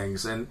those kind of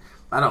things. And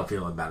I don't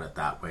feel about it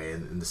that way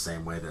in the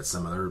same way that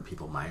some other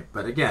people might.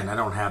 But again, I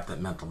don't have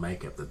that mental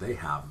makeup that they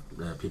have,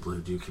 people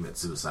who do commit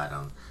suicide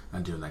on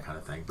doing that kind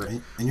of thing. But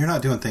and you're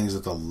not doing things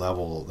at the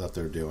level that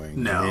they're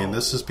doing. No. I mean,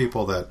 this is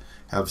people that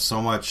have so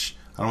much,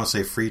 I don't want to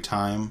say free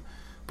time,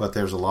 but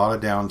there's a lot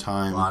of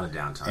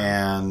downtime.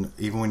 And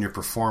even when you're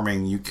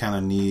performing, you kind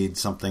of need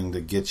something to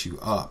get you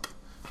up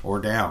or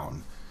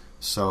down.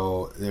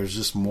 So there's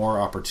just more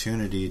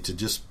opportunity to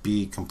just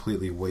be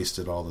completely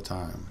wasted all the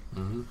time.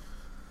 Mm-hmm.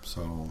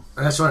 So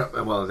that's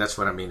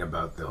what I mean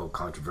about the whole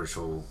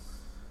controversial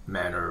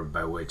manner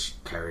by which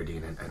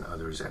Carradine and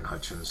others and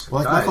Hutchins.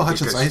 Well, like Michael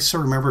Hutchins, I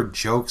still remember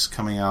jokes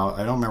coming out.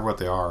 I don't remember what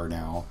they are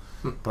now,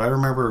 but I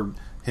remember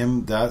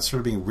him that sort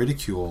of being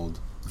ridiculed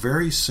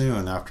very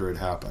soon after it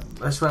happened.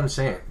 That's what I'm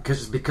saying.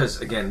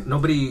 Because again,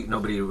 nobody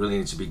really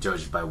needs to be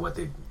judged by what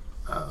they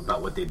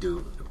about what they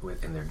do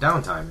in their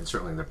downtime and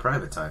certainly in their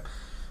private time.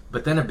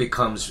 But then it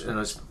becomes,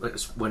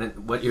 when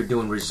what you're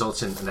doing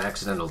results in an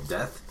accidental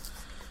death,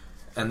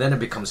 and then it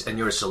becomes, and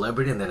you're a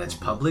celebrity, and then it's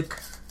public.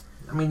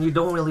 I mean, you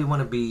don't really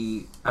want to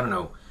be. I don't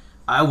know.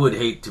 I would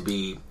hate to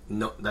be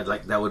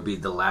that would be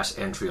the last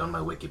entry on my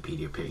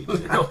Wikipedia page.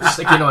 It's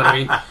like, you know what I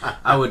mean?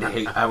 I would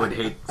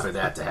hate for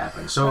that to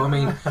happen. So I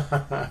mean,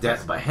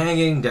 death by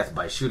hanging, death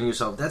by shooting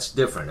yourself, that's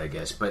different, I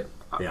guess. But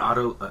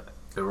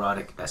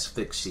autoerotic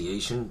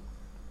asphyxiation,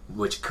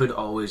 which you're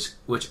always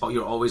like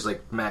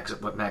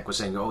what Mac was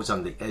saying, you're always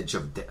on the edge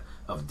of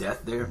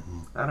death there. Mm-hmm.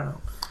 I don't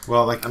know.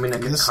 Well, I mean,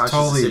 like this a conscious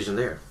totally decision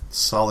there.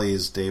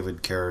 sullies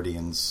David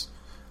Carradine's.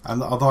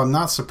 Although I'm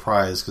not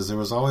surprised, because there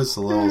was always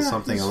a little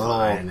something a little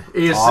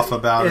off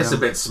about him. It's a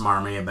bit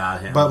smarmy about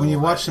him. But when you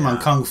watched him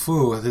on Kung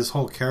Fu, his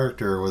whole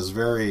character was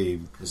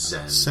very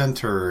Zen.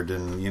 centered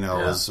and,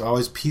 was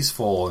always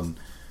peaceful and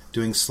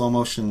doing slow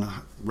motion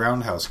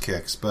roundhouse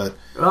kicks. But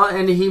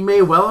and he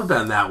may well have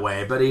been that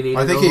way, but he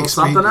needed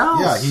something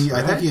else. Yeah,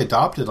 I think he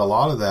adopted a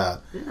lot of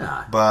that.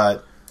 Yeah.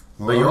 But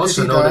you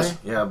also notice,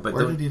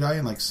 where did he die,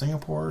 in like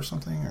Singapore or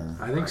something? Or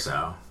I think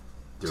so.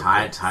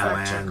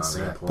 Thailand,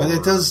 Singapore. But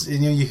it does,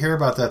 you hear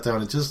about that though,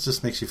 and it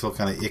just makes you feel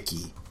kind of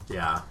icky.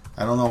 Yeah.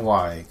 I don't know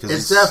why. Cause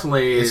it's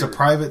definitely... It's a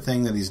private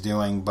thing that he's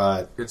doing,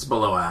 but... It's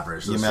below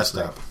average. You messed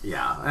up.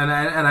 Yeah, and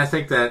I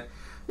think that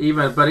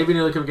even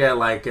you look at a guy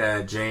like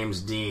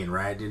James Dean,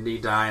 right? Didn't he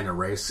die in a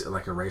race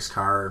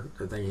car?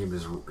 I think he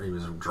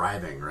was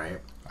driving, right?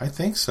 I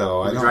think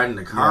so. He was driving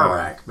in a car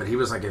wreck, but he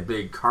was like a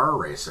big car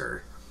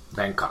racer.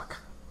 Bangkok.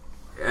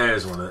 It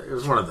was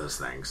one of those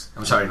things.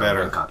 I'm sorry,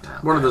 better. Bangkok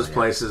town. One of those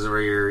places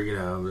where you're,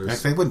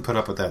 they wouldn't put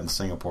up with that in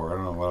Singapore. I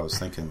don't know what I was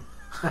thinking.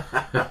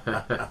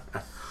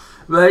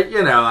 But,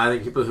 I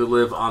think people who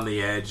live on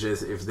the edge,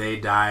 if they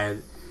die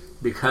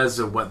because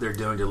of what they're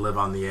doing to live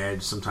on the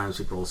edge, sometimes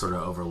people sort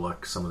of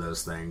overlook some of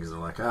those things. They're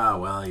like, oh,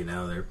 well,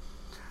 they're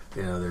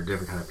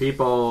different kind of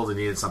people. They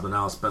needed something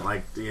else. But,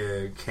 like,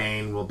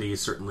 Kane will be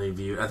certainly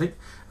viewed. I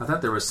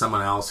thought there was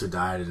someone else who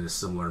died in a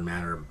similar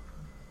manner.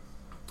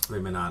 They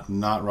may not.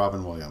 Not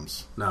Robin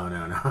Williams. No.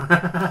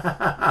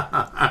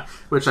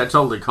 Which I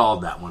totally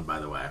called that one, by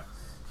the way.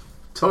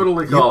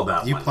 Totally called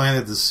that one. You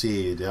planted the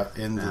seed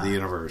into the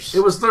universe.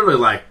 It was literally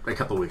like a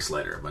couple weeks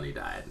later when he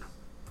died.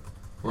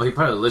 Well, he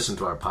probably listened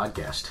to our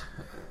podcast.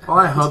 Well,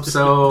 I hope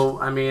so.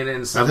 I mean,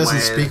 in some way... That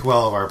doesn't speak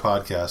well of our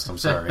podcast, I'm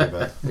sorry,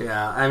 but...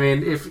 Yeah, I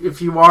mean,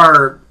 if you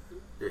are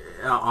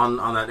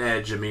on that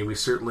edge, I mean, we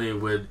certainly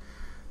would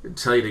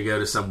tell you to go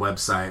to some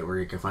website where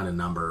you can find a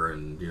number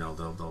and,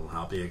 they'll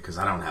help you, because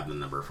I don't have the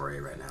number for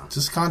you right now.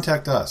 Just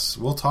contact us.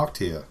 We'll talk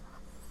to you.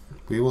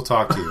 We will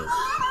talk to you.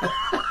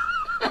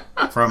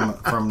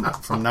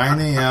 From 9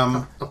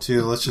 a.m.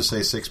 to, let's just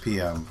say, 6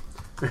 p.m.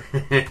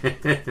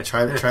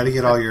 Try to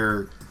get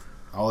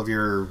all of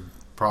your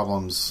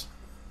problems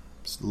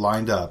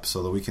lined up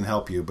so that we can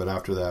help you. But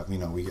after that,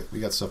 we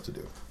got stuff to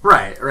do.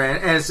 Right.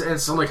 And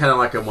it's only kind of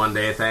like a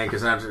one-day thing,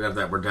 because after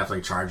that, we're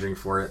definitely charging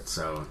for it.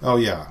 So. Oh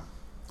yeah.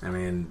 I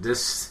mean,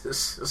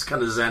 this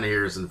kind of Zen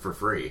here isn't for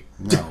free.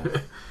 No.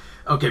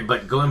 Okay,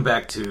 but going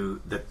back to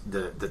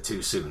the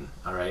too soon.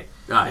 All right.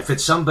 If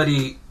it's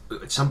somebody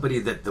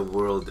that the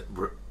world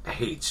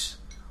hates,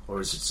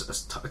 or is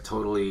it a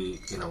totally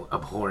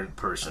abhorrent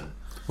person?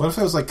 What if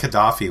it was like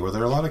Gaddafi? Were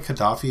there a lot of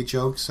Gaddafi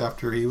jokes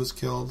after he was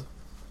killed?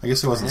 I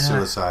guess it wasn't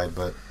suicide,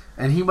 but...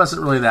 And he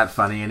wasn't really that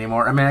funny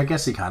anymore. I mean, I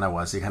guess he kind of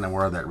was. He kind of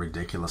wore that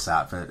ridiculous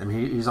outfit. I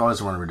mean, he's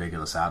always worn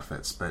ridiculous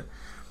outfits, but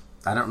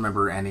I don't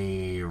remember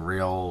any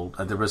real...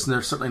 There's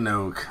certainly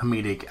no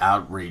comedic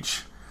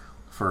outreach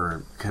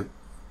for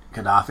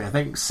Gaddafi. I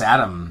think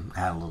Saddam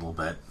had a little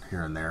bit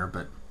here and there,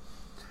 but...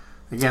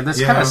 Again,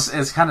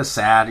 it's kind of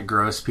sad,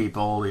 gross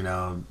people,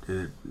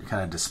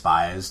 kind of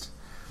despised,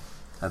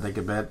 I think,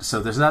 a bit. So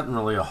there's not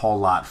really a whole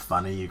lot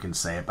funny you can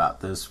say about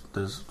those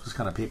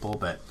kind of people,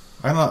 but...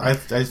 I don't know,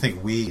 I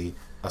think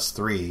us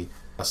three,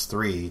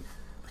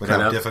 would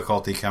have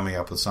difficulty coming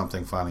up with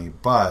something funny,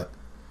 but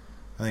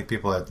I think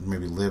people that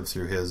maybe lived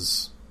through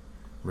his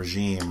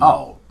regime...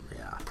 Oh,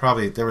 yeah.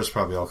 There was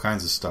probably all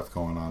kinds of stuff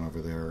going on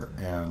over there,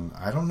 and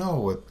I don't know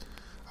what...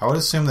 I would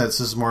assume that this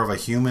is more of a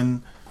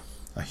human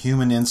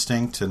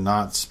instinct to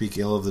not speak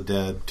ill of the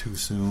dead too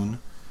soon,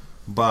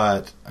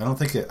 but I don't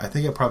think it. I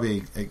think it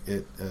probably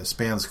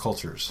spans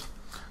cultures.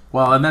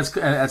 Well, and that's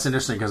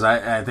interesting because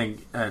I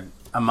think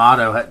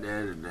Amato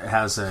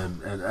has a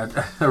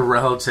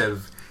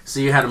relative. So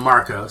you had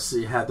Marcos.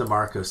 You had the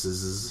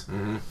Marcoses.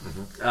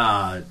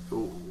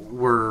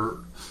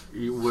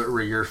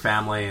 Were your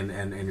family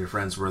and your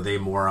friends, were they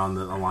more on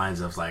the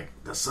lines of like,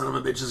 the son of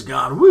a bitch is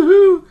gone,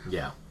 woohoo?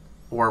 Yeah.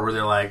 Or were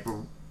they like?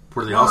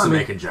 Were they also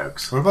making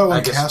jokes? What about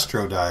when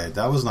Castro died?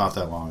 That was not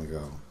that long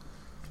ago.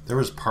 There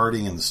was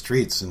partying in the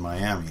streets in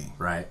Miami.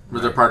 Right.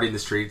 Were there partying in the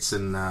streets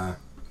in... I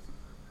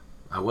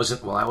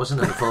wasn't in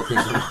the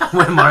Philippines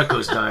when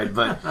Marcos died,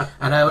 but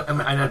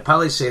I'd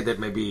probably say that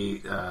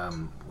maybe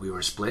we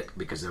were split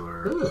because there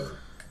were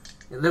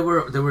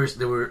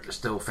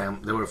still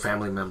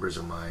family members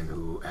of mine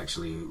who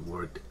actually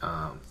worked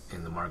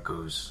in the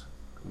Marcos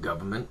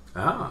government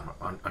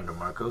under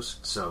Marcos,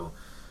 so.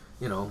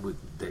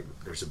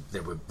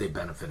 They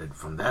benefited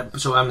from that.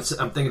 So I'm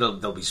thinking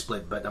they'll be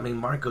split. But I mean,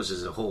 Marcos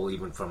as a whole,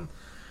 even from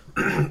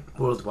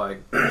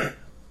worldwide,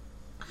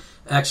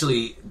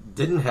 actually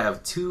didn't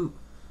have too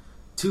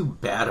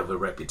bad of a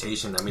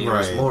reputation. I mean, it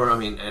was more. I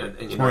mean,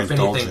 more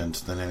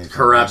indulgent than anything.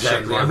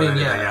 Corruption. Exactly. I mean,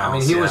 I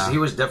mean, he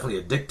was definitely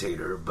a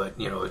dictator, but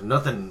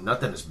nothing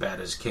as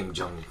bad as Kim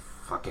Jong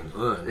fucking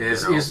Un.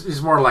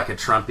 He's more like a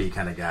Trumpy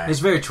kind of guy. He's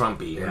very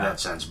Trumpy in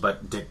that sense,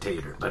 but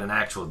dictator, but an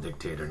actual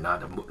dictator,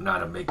 not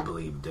a make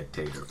believe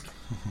dictator.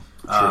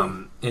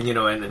 And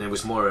it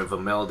was more of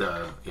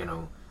Imelda.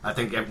 I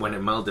think when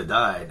Imelda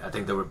died, I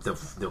think there were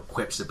the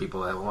quips that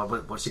people had. Well,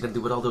 what's he gonna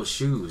do with all those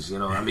shoes?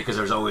 Because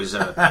there's always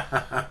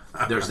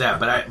there's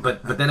that.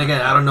 But then again,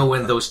 I don't know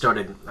when those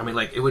started. I mean,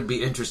 like, it would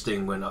be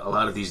interesting when a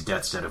lot of these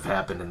deaths that have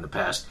happened in the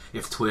past,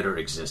 if Twitter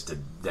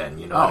existed then.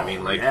 You know what I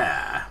mean? Like,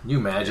 yeah. Can you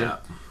imagine? Yeah.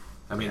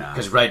 I mean,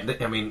 because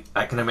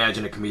I can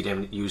imagine a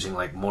comedian using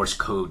like Morse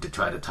code to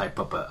try to type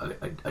up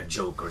a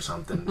joke or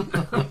something.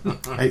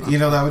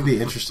 That would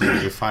be interesting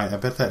to find. I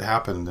bet that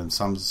happened in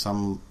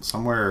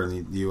somewhere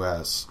in the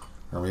U.S.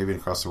 or maybe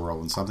across the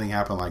world. When something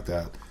happened like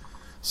that,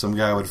 some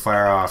guy would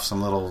fire off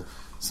some little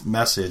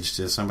message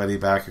to somebody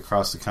back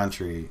across the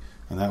country,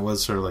 and that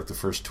was sort of like the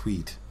first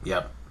tweet.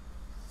 Yep.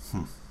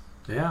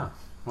 Yeah.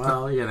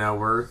 Well,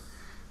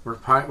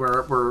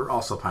 we're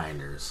also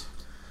pioneers.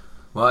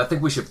 Well, I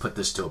think we should put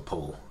this to a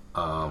poll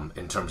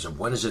in terms of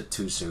when is it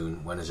too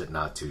soon, when is it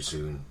not too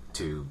soon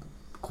to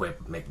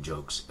quip, make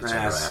jokes,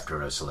 etc.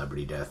 after a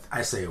celebrity death.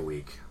 I say a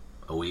week.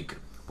 A week.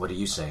 What are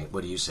you saying?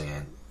 What are you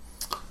saying?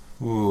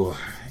 Ooh,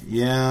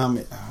 yeah,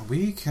 a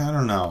week? I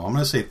don't know. I'm going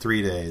to say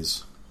 3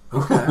 days.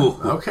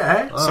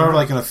 Okay. Sort of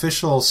like an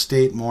official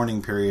state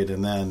mourning period,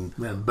 and then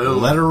boom.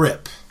 Let her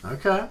rip.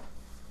 Okay.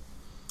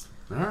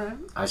 All right.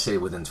 I say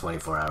within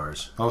 24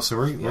 hours. Oh, so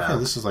okay.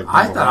 This is like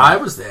I thought I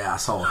was the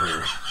asshole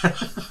here.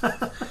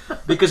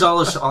 Because all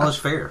is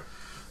fair.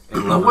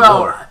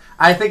 Well,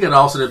 I think it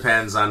also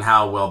depends on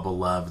how well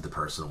beloved the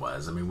person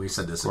was. I mean, we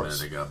said this a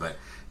minute ago, but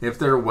if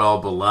they're well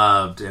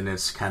beloved and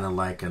it's kind of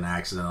like an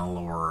accidental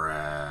or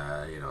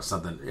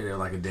something,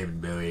 like a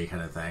David Bowie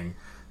kind of thing,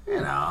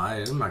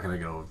 I'm not going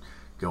to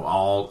go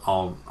all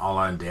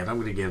on David. I'm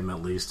going to give him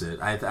at least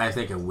I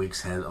think a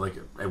week's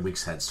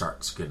head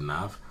start's good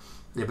enough.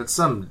 If it's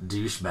some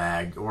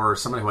douchebag or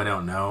somebody who I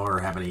don't know or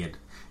have any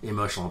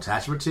emotional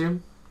attachment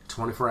to,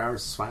 24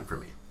 hours is fine for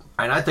me.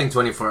 And I think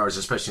 24 hours,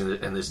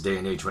 especially in this day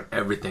and age when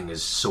everything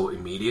is so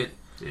immediate,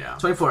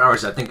 24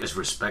 hours I think is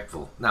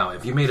respectful. Now,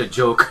 if you made a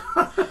joke,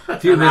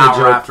 if you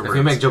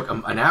make a joke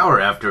an hour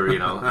after,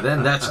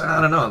 then that's,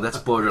 I don't know, that's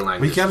borderline.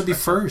 But you got to be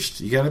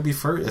first.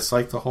 It's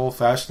like the whole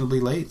fashionably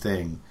late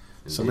thing.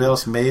 Indeed. Somebody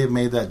else may have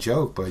made that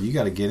joke, but you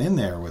got to get in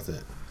there with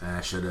it. I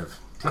should have.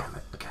 Damn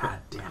it! God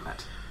damn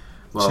it!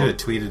 Well, should have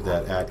tweeted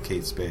that at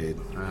Kate Spade.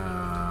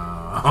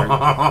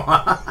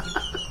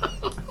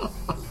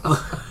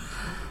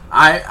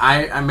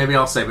 I maybe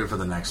I'll save it for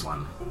the next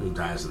one. Who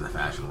dies in the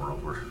fashion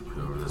world?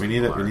 We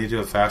need to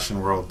do a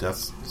fashion world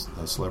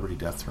celebrity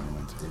death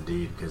tournament.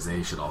 Indeed, because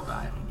they should all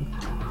die.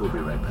 We'll be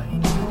right back.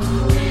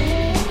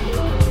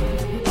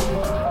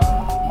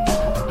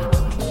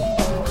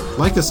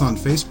 Like us on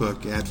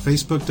Facebook at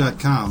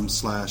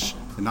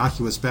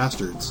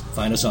facebook.com/innocuousbastards.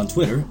 Find us on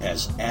Twitter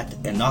as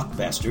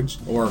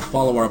 @InnocuBastards. Or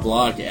follow our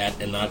blog at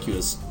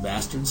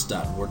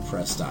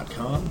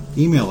innocuousbastards.wordpress.com.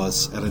 Email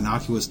us at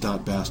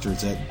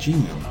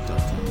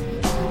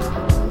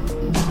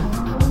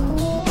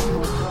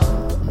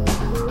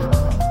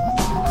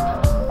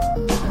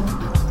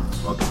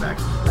innocuous.bastards@gmail.com. Welcome back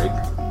to the break.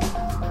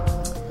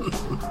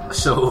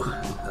 So,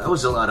 that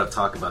was a lot of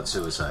talk about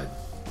suicide.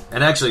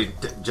 And actually,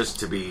 just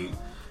to be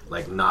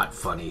not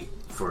funny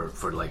for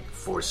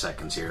 4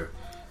 seconds here,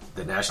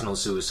 the National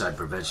Suicide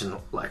Prevention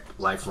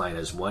Lifeline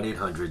is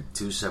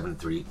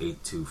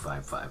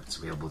 1-800-273-8255. It's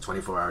available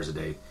 24 hours a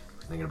day. If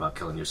you're thinking about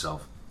killing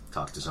yourself,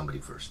 talk to somebody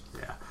first.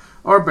 Yeah.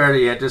 Or better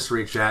yet, just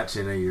reach out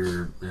to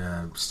your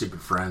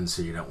stupid friends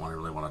who you don't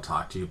really want to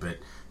talk to, but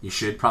you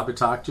should probably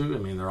talk to. I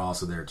mean, they're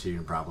also there too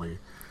and probably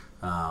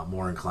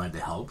more inclined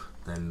to help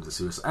than the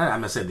suicide.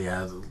 I'm going to say the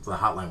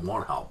hotline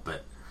won't help,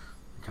 but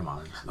come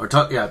on. Or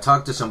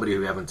talk to somebody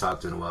who you haven't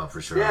talked to in a while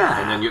for sure. Yeah.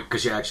 And then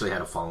because you actually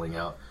had a falling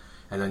out.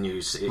 And then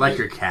you say,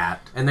 your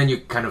cat, and then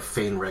you kind of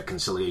feign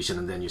reconciliation,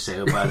 and then you say,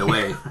 "Oh, by the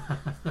way,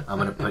 I'm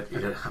gonna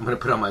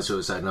put on my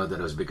suicide note that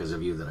it was because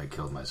of you that I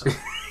killed myself."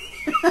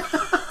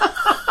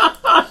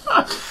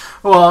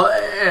 Well,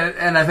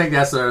 and I think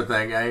that's the other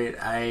thing.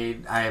 I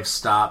have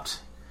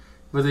stopped,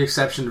 with the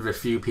exception of a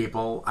few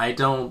people. I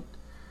don't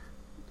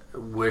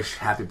wish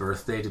happy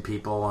birthday to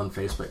people on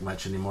Facebook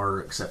much anymore,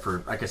 except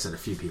for, like I said, a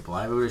few people.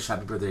 I wish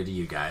happy birthday to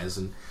you guys,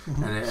 and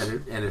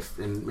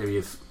maybe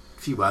a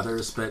few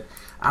others, but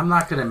I'm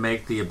not going to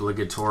make the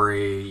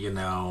obligatory,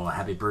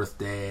 happy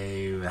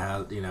birthday,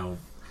 a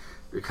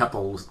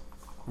couple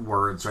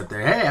words right there.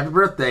 Hey, happy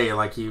birthday,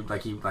 like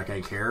I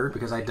care,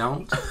 because I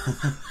don't.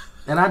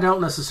 And I don't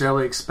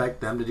necessarily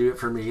expect them to do it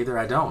for me either.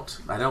 I don't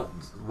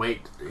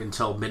wait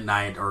until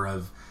midnight or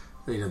of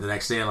the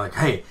next day. I'm like,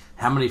 hey,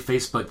 how many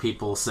Facebook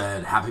people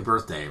said happy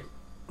birthday?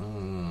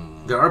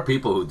 There are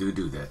people who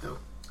do that though.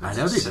 I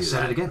know they do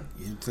said that. It again.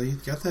 You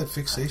got that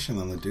fixation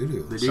on the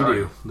doo-doo. The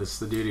doo-doo. It's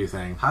the doo-doo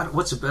thing.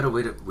 What's a better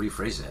way to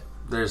rephrase that?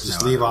 There's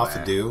just no leave off way.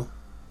 the do.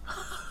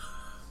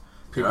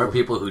 There are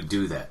people who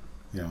do that.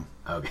 Yeah.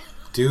 Okay.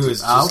 Do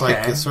is just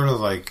it's sort of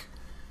like,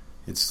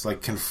 it's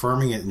like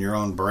confirming it in your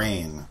own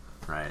brain.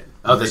 Right.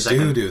 Oh, they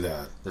do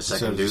that. The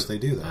second do? They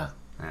do that.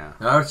 Yeah.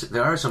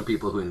 There are some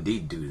people who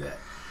indeed do that.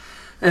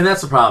 And that's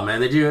the problem, man.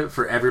 They do it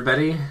for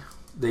everybody.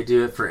 They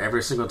do it for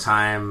every single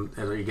time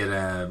you get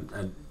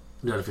a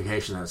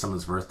notification that it's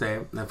someone's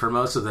birthday. And for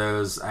most of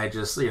those, I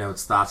just,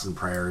 it's thoughts and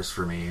prayers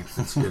for me.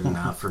 It's good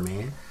enough for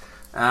me.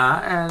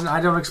 And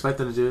I don't expect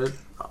them to do it.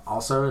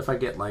 Also, if I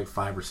get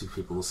 5 or 6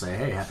 people who say,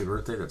 hey, happy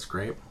birthday, that's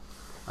great.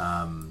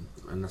 And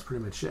that's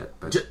pretty much it.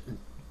 But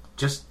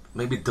just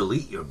maybe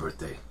delete your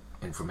birthday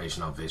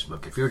information on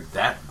Facebook if you're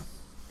that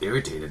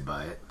irritated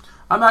by it.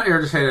 I'm not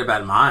irritated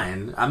about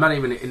mine. I'm not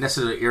even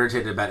necessarily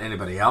irritated about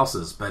anybody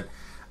else's, but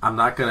I'm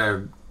not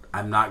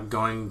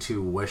going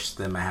to wish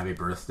them a happy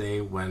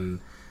birthday when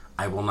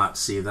I will not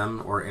see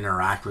them or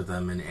interact with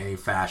them in any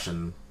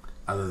fashion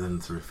other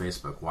than through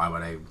Facebook? Why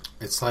would I?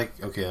 It's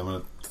like, okay, I'm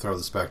going to throw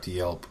this back to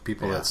Yelp.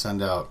 People Yeah. that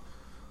send out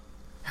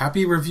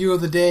happy review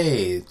of the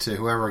day to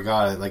whoever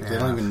got it, like they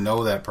don't even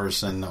know that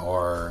person,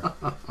 or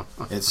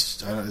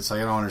it's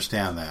like I don't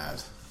understand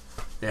that.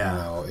 Yeah. You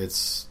know,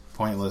 it's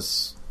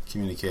pointless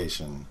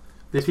communication.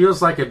 It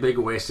feels like a big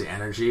waste of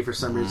energy for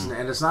some reason,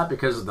 and it's not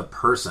because of the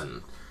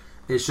person.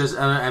 It's just,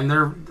 and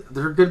they're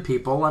good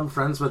people. I'm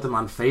friends with them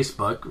on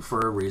Facebook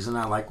for a reason.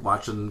 I like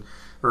watching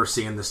or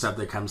seeing the stuff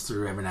that comes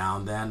through every now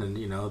and then, and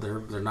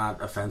they're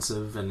not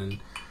offensive in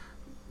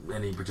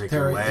any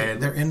particular way.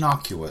 They're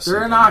innocuous. They're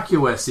even.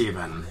 innocuous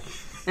even,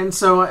 and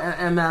so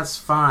and that's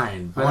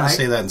fine. But I want to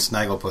say that in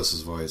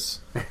Snagglepuss's voice.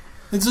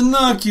 It's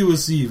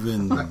innocuous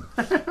even.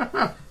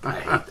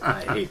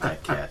 I hate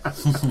that cat.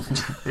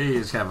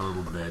 He's kind of a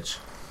little bitch,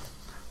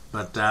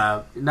 but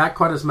not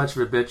quite as much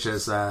of a bitch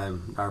as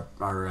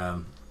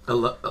our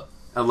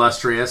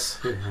illustrious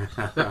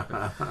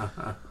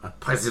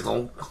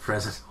President.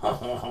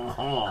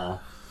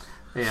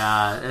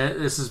 Yeah,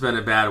 this has been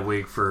a bad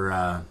week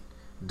for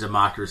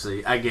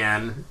democracy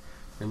again,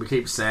 and we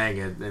keep saying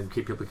it, and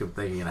people keep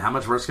thinking, how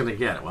much worse can it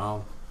get?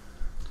 Well,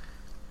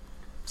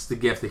 it's the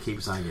gift that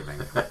keeps on giving.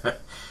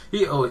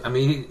 He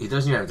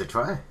doesn't even have to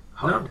try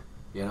hard. No.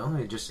 You know,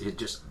 it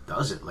just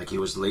does it. Like he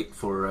was late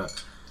for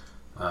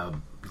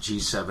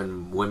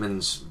G7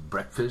 women's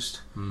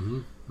breakfast.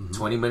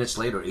 20 minutes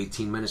late or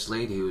 18 minutes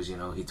late, he was, he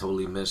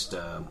totally missed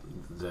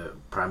the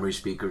primary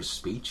speaker's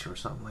speech or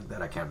something like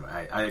that. I can't.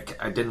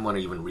 I didn't want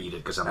to even read it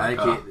because I'm like,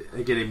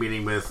 I get a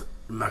meeting with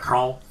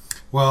Macron.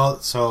 Well,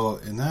 so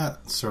in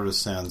that sort of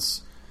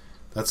sense,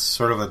 that's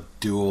sort of a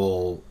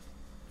dual.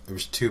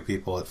 There's two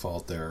people at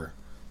fault there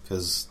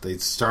because they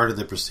started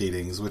the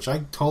proceedings, which I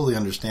totally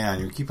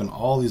understand. You're keeping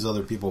all these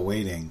other people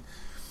waiting,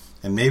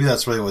 and maybe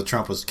that's really what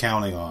Trump was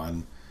counting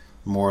on,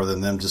 more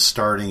than them just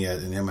starting it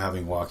and him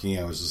having walking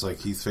in. It was just like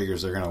he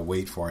figures they're going to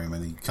wait for him,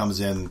 and he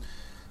comes in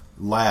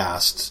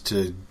last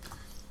to,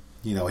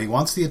 he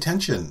wants the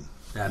attention.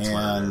 That's what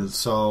it And is.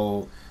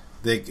 so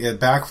it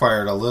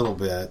backfired a little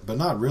bit, but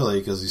not really,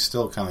 because he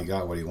still kind of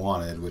got what he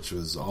wanted, which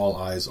was all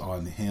eyes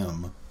on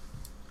him,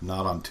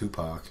 not on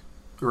Tupac.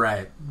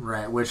 Right.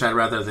 Which I'd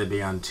rather they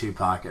be on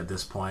Tupac at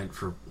this point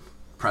for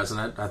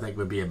president. I think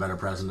would be a better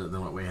president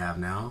than what we have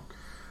now.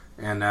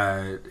 And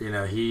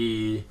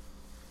he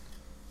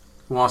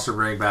wants to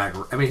bring back.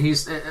 I mean,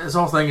 his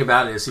whole thing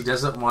about it is he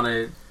doesn't want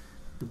to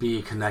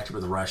be connected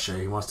with Russia.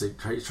 He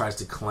tries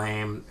to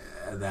claim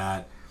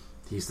that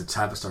he's the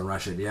toughest on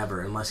Russia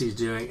ever, unless he's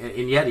doing,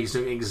 and yet he's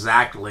doing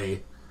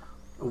exactly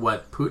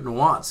what Putin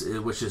wants,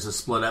 which is to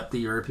split up the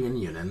European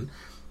Union,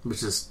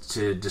 which is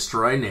to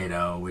destroy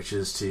NATO, which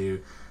is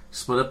to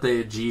split up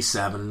the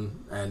G7,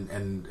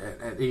 and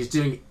he's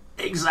doing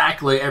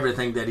exactly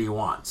everything that he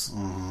wants.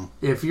 Mm-hmm.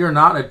 If you're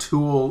not a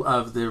tool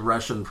of the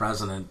Russian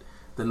president,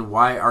 then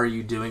why are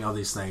you doing all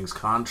these things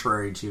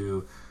contrary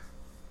to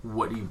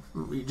what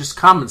just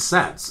common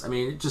sense? I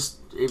mean,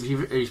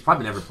 he's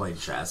probably never played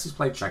chess. He's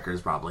played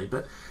checkers probably,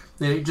 but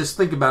just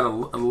think about it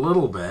a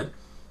little bit.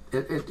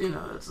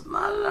 It's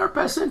not in our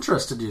best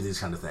interest to do these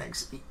kind of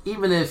things.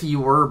 Even if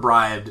you were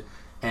bribed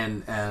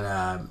and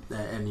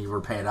you were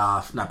paid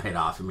off, not paid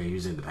off. I mean,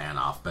 using the paying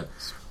off, but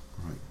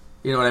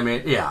you know what I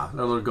mean? Yeah,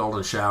 the little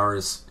golden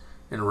showers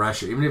in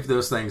Russia. Even if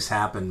those things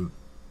happen.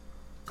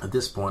 At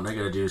this point, all they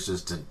got to do is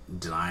just to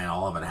deny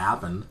all of it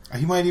happened.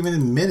 He might even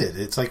admit it.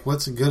 It's like,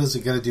 what's good is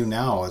it going to do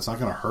now? It's not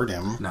going to hurt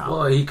him. No.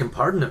 Well, he can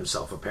pardon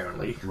himself,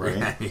 apparently.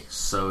 Right.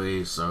 so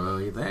he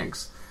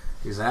thinks.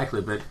 Exactly.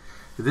 But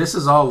this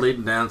is all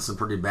leading down some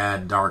pretty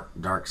bad,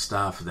 dark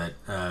stuff that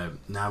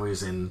now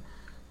he's in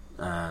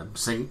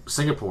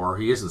Singapore.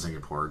 He is in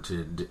Singapore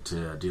to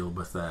deal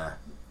with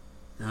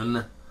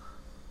Un.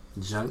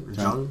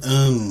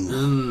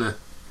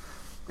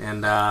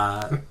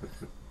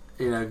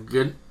 And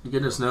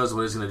goodness knows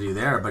what he's going to do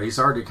there, but he's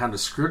already kind of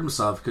screwed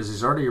himself because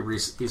he's already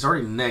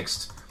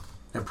nixed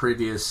a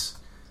previous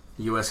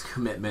U.S.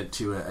 commitment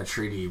to a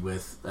treaty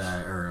with,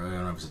 or I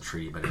don't know if it's a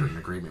treaty, but an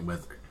agreement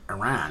with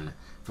Iran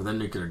for the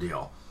nuclear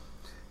deal.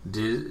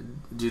 Do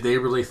they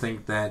really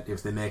think that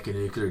if they make a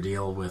nuclear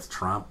deal with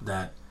Trump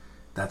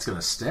that's going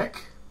to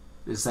stick?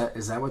 Is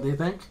that what they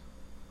think?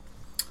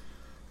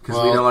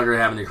 Because we no longer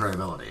have any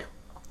credibility.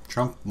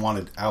 Trump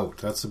wanted out.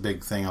 That's the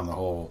big thing on the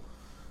whole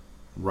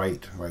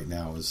right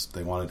now, is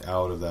they wanted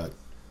out of that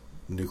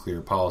nuclear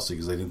policy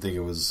because they didn't think it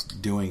was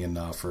doing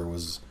enough or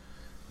was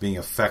being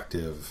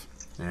effective.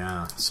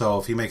 Yeah. So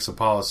if he makes a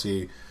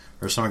policy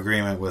or some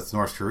agreement with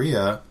North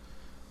Korea,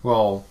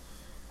 well,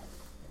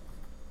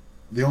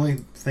 the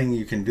only thing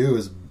you can do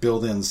is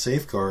build in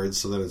safeguards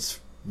so that it's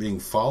being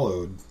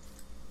followed.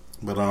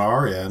 But on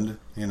our end,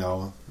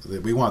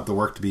 we want the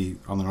work to be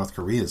on the North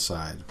Korea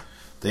side.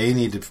 They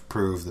need to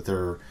prove that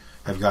they're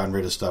have gotten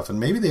rid of stuff, and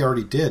maybe they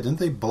already did. Didn't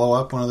they blow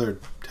up one of their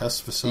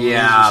test facilities?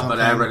 Yeah, but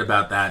I read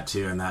about that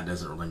too, and that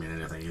doesn't really mean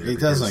anything either. It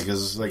doesn't,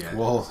 because we have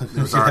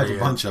a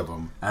bunch of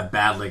them. A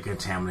badly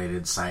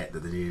contaminated site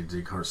that they needed to,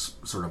 of course,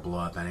 sort of blow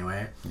up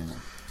anyway.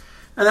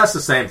 And that's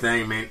the same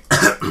thing. I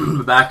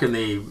mean, back in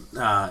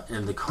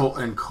the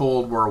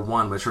Cold War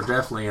I, which we're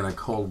definitely in a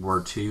Cold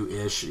War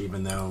II-ish,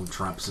 even though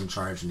Trump's in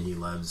charge and he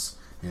loves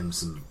him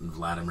some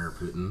Vladimir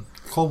Putin.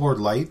 Cold War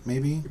Light,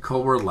 maybe?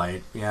 Cold War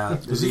Light, yeah.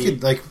 Because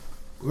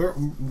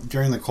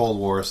during the Cold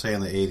War, say in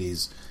the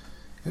 80s,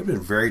 it would have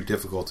been very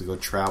difficult to go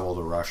travel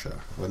to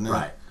Russia, wouldn't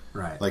it?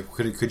 Right. Like,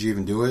 could you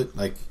even do it?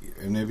 Like,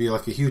 and it'd be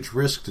like a huge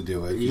risk to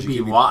do it. You'd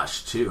be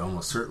watched, too,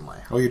 almost certainly.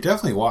 Oh, you're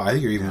definitely watched. I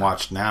think you're even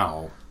watched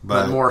now.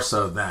 But more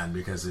so then,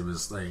 because it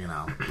was, you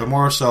know. But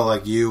more so,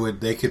 like,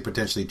 they could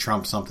potentially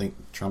trump something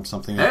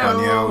up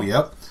on you.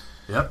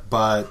 Yep.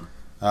 But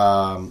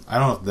I don't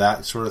know if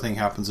that sort of thing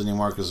happens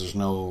anymore, because there's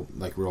no,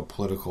 like, real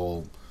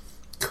political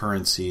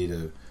currency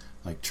to,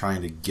 like,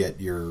 trying to get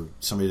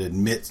somebody to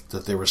admit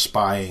that they were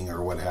spying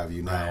or what have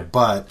you now. Right.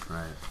 But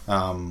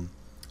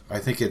I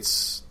think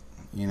it's,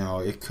 you know,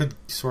 it could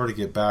sort of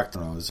get back to,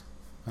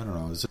 I don't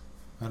know,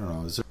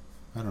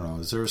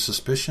 is there a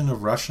suspicion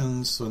of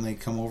Russians when they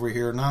come over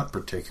here? Not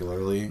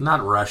particularly.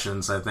 Not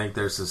Russians. I think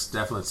there's this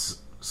definite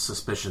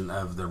suspicion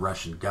of the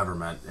Russian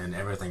government and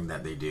everything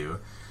that they do,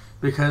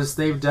 because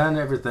they've done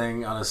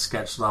everything on a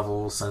sketch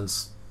level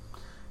since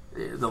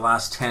the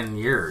last 10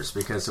 years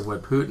because of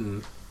what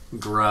Putin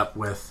grew up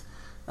with.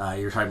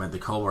 You're talking about the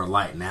Cold War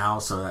Light now,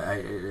 so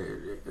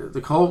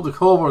the Cold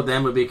War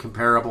then would be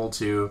comparable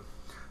to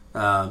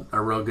a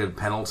real good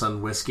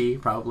Pendleton whiskey,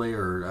 probably,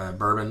 or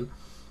bourbon.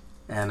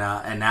 And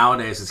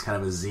nowadays it's kind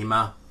of a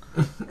Zima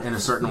in a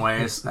certain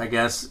ways, I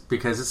guess,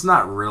 because it's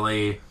not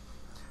really.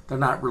 They're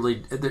not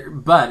really,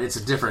 but it's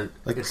a different.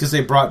 Because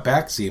they brought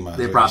back Zima.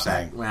 They brought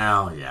back.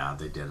 Well, yeah,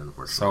 they did,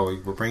 unfortunately.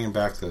 So we're bringing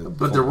back the.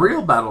 But the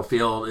real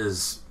battlefield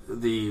is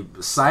the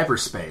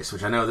cyberspace,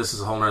 which I know this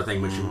is a whole other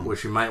thing,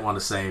 which you might want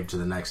to save to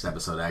the next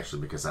episode,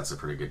 actually, because that's a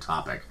pretty good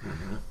topic.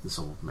 Mm-hmm. This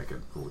will make a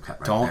little cut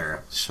right there.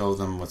 Don't show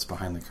them what's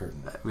behind the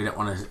curtain. We don't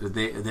want to.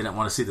 They don't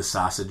want to see the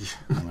sausage.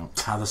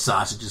 How the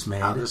sausage is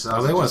made.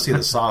 They want to see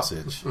the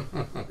sausage.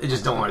 They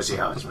just don't want to see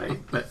how it's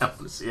made. They don't want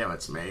to see how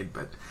it's made,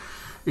 but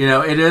you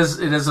know, it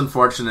is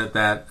unfortunate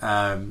that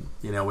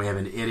you know, we have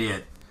an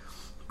idiot,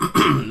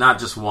 not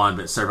just one,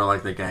 but several,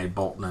 like the guy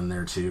Bolton in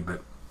there too.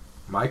 But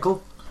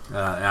Michael.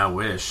 I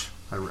wish.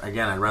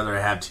 Again, I'd rather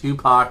have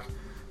Tupac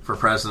for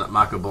president,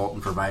 Michael Bolton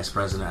for vice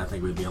president. I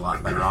think we'd be a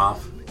lot better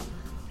off.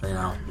 You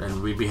know,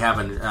 and we'd be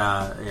having, you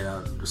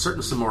know,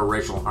 some more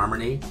racial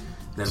harmony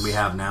than we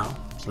have now.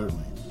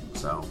 Certainly.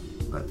 So,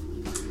 but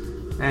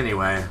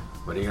anyway,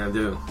 what are you gonna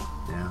do?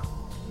 Yeah,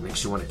 it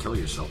makes you want to kill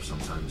yourself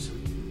sometimes.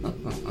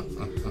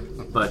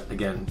 But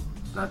again,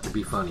 not to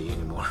be funny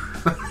anymore.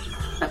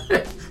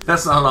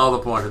 That's not all the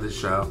point of this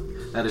show.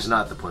 That is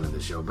not the point of the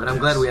show, but I'm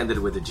glad we ended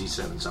with the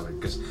G7 summit,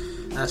 because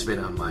that's been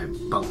on my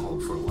bunghole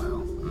for a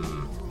while.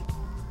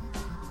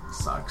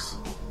 Sucks.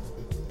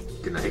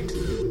 Good night.